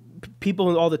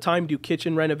 people all the time do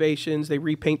kitchen renovations. They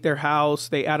repaint their house.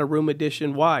 They add a room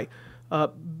addition. Why?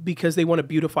 Because they want to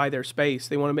beautify their space.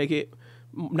 They want to make it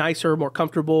nicer, more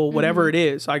comfortable, whatever it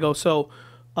is. I go, so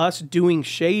us doing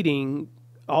shading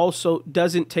also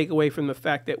doesn't take away from the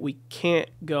fact that we can't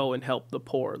go and help the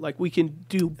poor. Like we can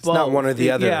do both. It's not one or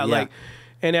the other. Yeah. Like,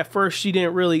 and at first she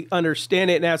didn't really understand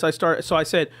it. And as I started, so I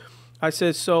said,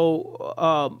 here's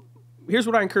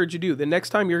what I encourage you to do. The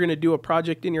next time you're going to do a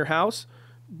project in your house,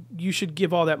 you should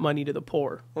give all that money to the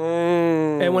poor.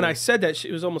 And when I said that,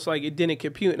 it was almost like it didn't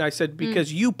compute. And I said,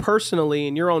 because you personally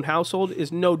in your own household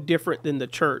is no different than the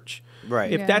church. Right.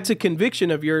 If that's a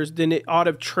conviction of yours, then it ought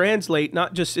to translate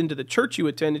not just into the church you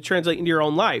attend, it translate into your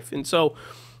own life. And so,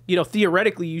 you know,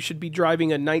 theoretically, you should be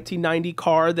driving a 1990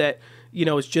 car that, you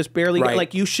know, is just barely,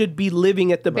 like you should be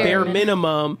living at the bare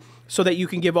minimum so that you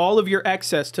can give all of your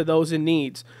excess to those in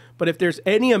needs. But if there's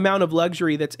any amount of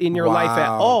luxury that's in your life at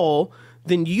all,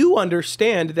 then you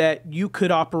understand that you could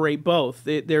operate both.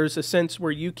 There's a sense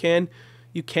where you can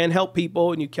help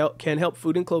people and you can help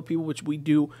food and clothe people, which we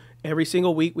do every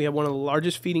single week. We have one of the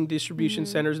largest feeding distribution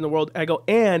centers in the world. I go,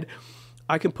 and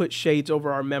I can put shades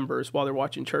over our members while they're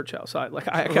watching church outside. Like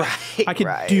I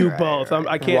can do both.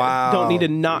 I can't don't need to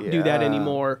not do that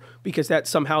anymore because that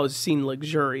somehow is seen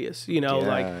luxurious. You know,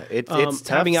 like it's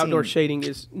having outdoor shading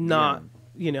is not.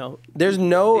 You know, there's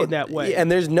no in that way,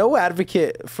 and there's no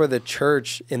advocate for the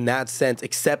church in that sense,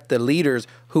 except the leaders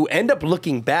who end up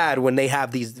looking bad when they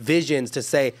have these visions to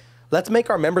say, let's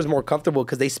make our members more comfortable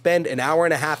because they spend an hour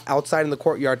and a half outside in the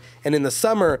courtyard, and in the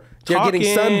summer they're getting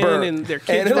sunburned and their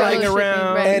kids running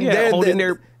around and they're holding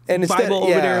their Bible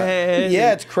over their head.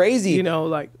 Yeah, it's crazy. You know,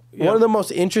 like one of the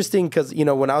most interesting, because you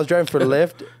know when I was driving for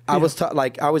Lyft, I was I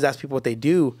always ask people what they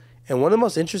do, and one of the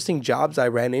most interesting jobs I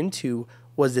ran into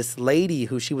was this lady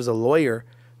who she was a lawyer,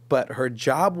 but her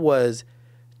job was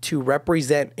to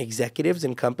represent executives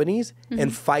and companies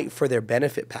and fight for their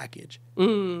benefit package.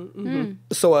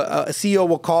 So a CEO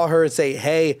will call her and say,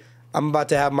 hey, I'm about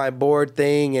to have my board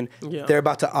thing and they're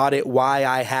about to audit why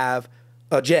I have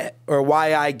a jet or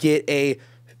why I get a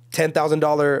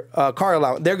 $10,000 car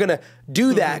allowance. They're going to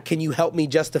do that. Can you help me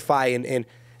justify? And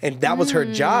that was her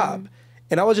job.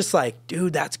 And I was just like,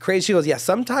 dude, that's crazy. She goes, yeah,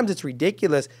 sometimes it's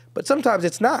ridiculous, but sometimes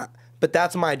it's not. But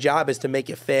that's my job, is to make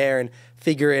it fair and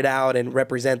figure it out and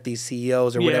represent these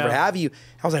CEOs or whatever have you.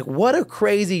 I was like, what a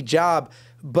crazy job.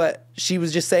 But she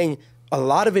was just saying a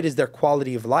lot of it is their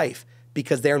quality of life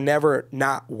because they're never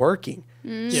not working.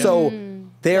 So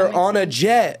they're on a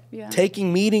jet,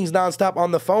 taking meetings nonstop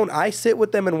on the phone. I sit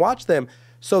with them and watch them.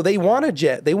 So they want a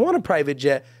jet. They want a private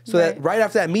jet so that right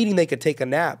after that meeting, they could take a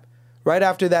nap. Right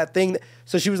after that thing.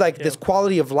 So she was like, this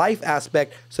quality of life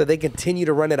aspect, so they continue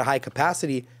to run at a high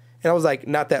capacity. And I was like,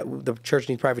 not that the church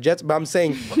needs private jets, but I'm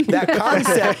saying that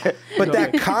concept,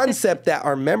 that concept that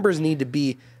our members need to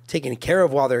be taken care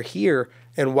of while they're here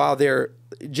and while they're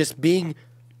just being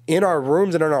in our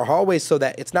rooms and in our hallways, so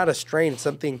that it's not a strain, it's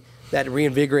something that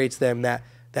reinvigorates them, that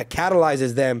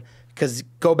catalyzes them. Because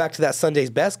go back to that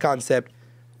Sunday's best concept,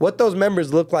 what those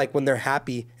members look like when they're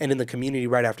happy and in the community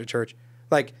right after church.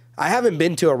 Like, I haven't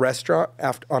been to a restaurant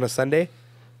on a Sunday,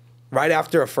 right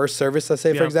after a first service, let's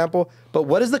say, for example. But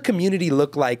what does the community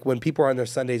look like when people are on their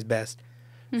Sunday's best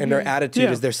and their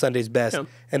attitude is their Sunday's best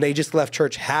and they just left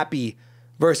church happy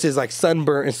versus like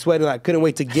sunburnt and sweating, like couldn't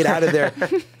wait to get out of there?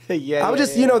 I was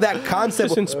just, you know, that concept.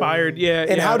 Just inspired,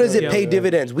 And how does it pay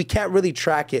dividends? We can't really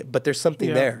track it, but there's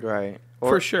something there. Right.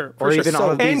 For sure. Or even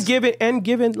all of these.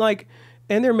 Given like,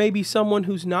 and there may be someone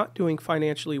who's not doing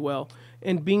financially well.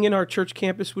 And being in our church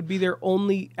campus would be their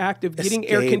only act of getting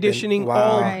air conditioning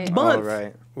all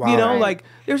month. You know, like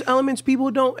there's elements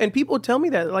people don't, and people tell me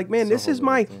that, like, man, this is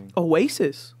my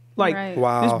oasis. Like,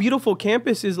 wow. This beautiful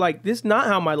campus is like, this is not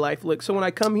how my life looks. So when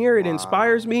I come here, it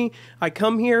inspires me. I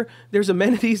come here, there's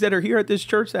amenities that are here at this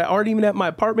church that aren't even at my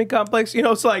apartment complex. You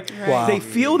know, it's like, they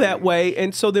feel that way.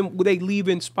 And so then they leave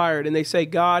inspired and they say,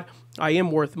 God, I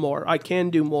am worth more. I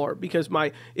can do more, because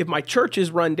if my church is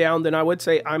run down, then I would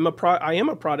say I am a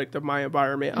product of my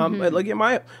environment. Like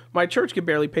my church could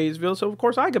barely pay its bills, so of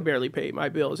course I could barely pay my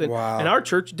bills. And and our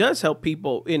church does help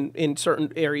people in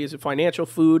certain areas of financial,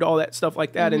 food, all that stuff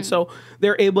like that. And so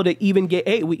they're able to even get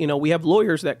we have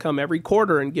lawyers that come every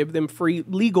quarter and give them free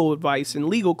legal advice and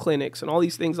legal clinics and all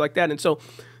these things like that. And so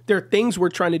there are things we're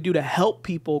trying to do to help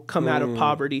people come out of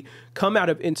poverty, come out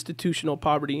of institutional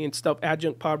poverty and stuff,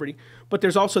 adjunct poverty. But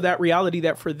there's also that reality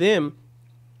that for them,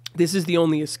 this is the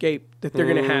only escape that they're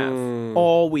going to have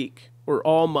all week or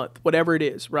all month, whatever it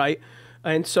is, right?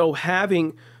 And so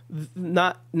having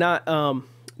not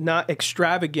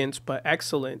extravagance, but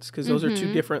excellence, because those are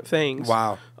two different things.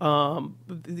 Wow.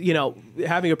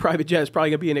 Having a private jet is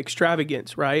probably going to be an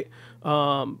extravagance, right?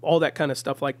 All that kind of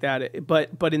stuff like that.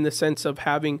 But in the sense of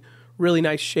having really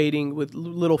nice shading with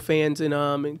little fans in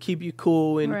them and keep you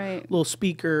cool and little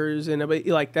speakers and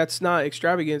like, that's not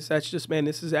extravagance. That's just, man,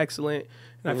 this is excellent.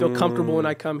 And I feel comfortable when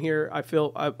I come here. I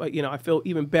feel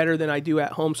even better than I do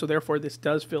at home. So therefore, this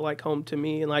does feel like home to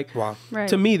me. And like,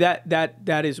 to me, that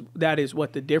is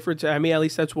what the difference. I mean, at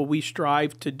least that's what we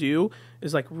strive to do,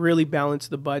 is like really balance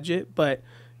the budget, but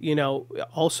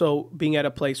also being at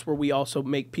a place where we also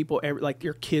make people like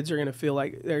your kids are going to feel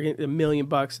like they're getting $1 million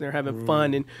and they're having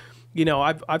fun. And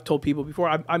I've told people before,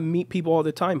 I meet people all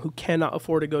the time who cannot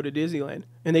afford to go to Disneyland,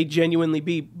 and they genuinely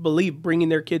believe bringing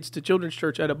their kids to Children's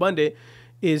Church at Abundant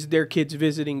is their kids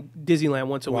visiting Disneyland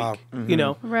once a week.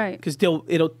 Right? Because they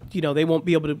won't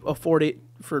be able to afford it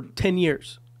for 10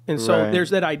 years, and so there's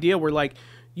that idea where like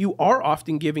you are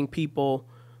often giving people.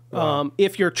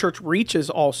 If your church reaches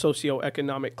all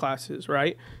socioeconomic classes,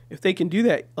 right? If they can do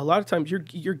that, a lot of times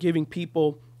you're giving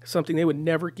people something they would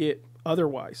never get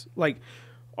otherwise. Like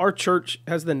our church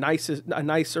has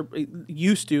nicer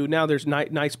used to. Now there's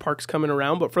nice parks coming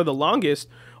around, but for the longest,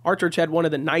 our church had one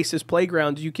of the nicest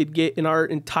playgrounds you could get in our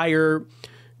entire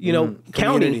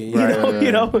county,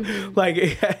 like,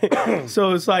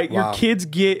 so it's like your kids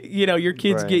get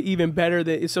even better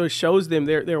than, so it shows them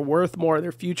they're worth more.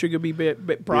 Their future could be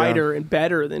bit brighter and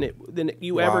better than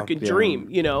you ever could dream,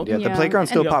 The playground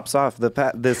still pops off.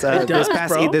 This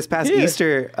past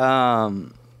Easter,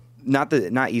 not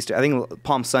Easter, I think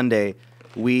Palm Sunday,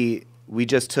 we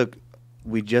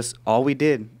all we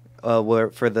did it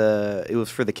was for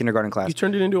the kindergarten class. You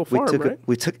turned it into a farm, right?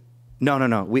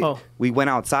 No. We went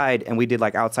outside and we did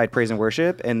like outside praise and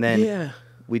worship, and then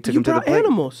we took them to the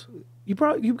animals. You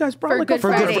guys brought for Good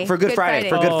Friday. For Good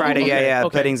Friday. Okay.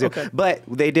 Petting zoo. Okay. But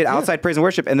they did outside praise and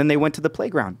worship, and then they went to the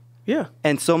playground. Yeah.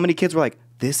 And so many kids were like,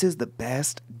 "This is the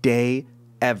best day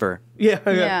ever."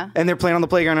 Yeah. And they're playing on the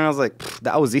playground, and I was like,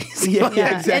 that was easy. Yeah,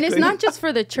 exactly. And it's not just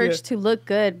for the church to look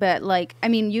good, but like, I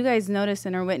mean, you guys notice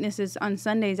in our witnesses on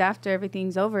Sundays after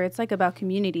everything's over, it's like about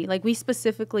community. Like we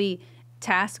specifically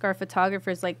task our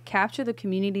photographers, like capture the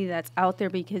community that's out there,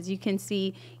 because you can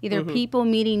see either people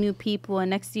meeting new people, and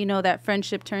next thing you know, that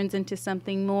friendship turns into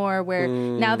something more, where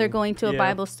now they're going to a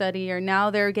Bible study, or now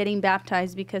they're getting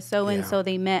baptized because so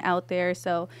they met out there.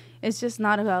 So it's just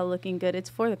not about looking good. It's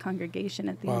for the congregation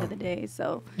at the end of the day.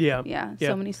 So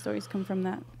so many stories come from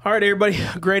that. All right, everybody.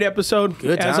 Great episode.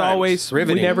 Good as times. always.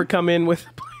 Riveting. We never come in with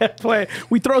plan.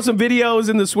 We throw some videos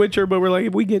in the switcher, but we're like,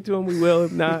 if we get to them, we will.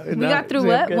 If not, we got through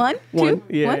what? One? Two?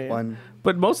 Yeah. One.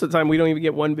 But most of the time, we don't even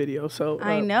get one video. So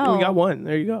I know. We got one.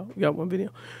 There you go. We got one video.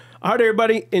 All right,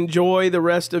 everybody. Enjoy the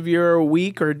rest of your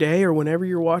week or day or whenever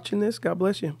you're watching this. God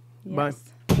bless you. Yes. Bye.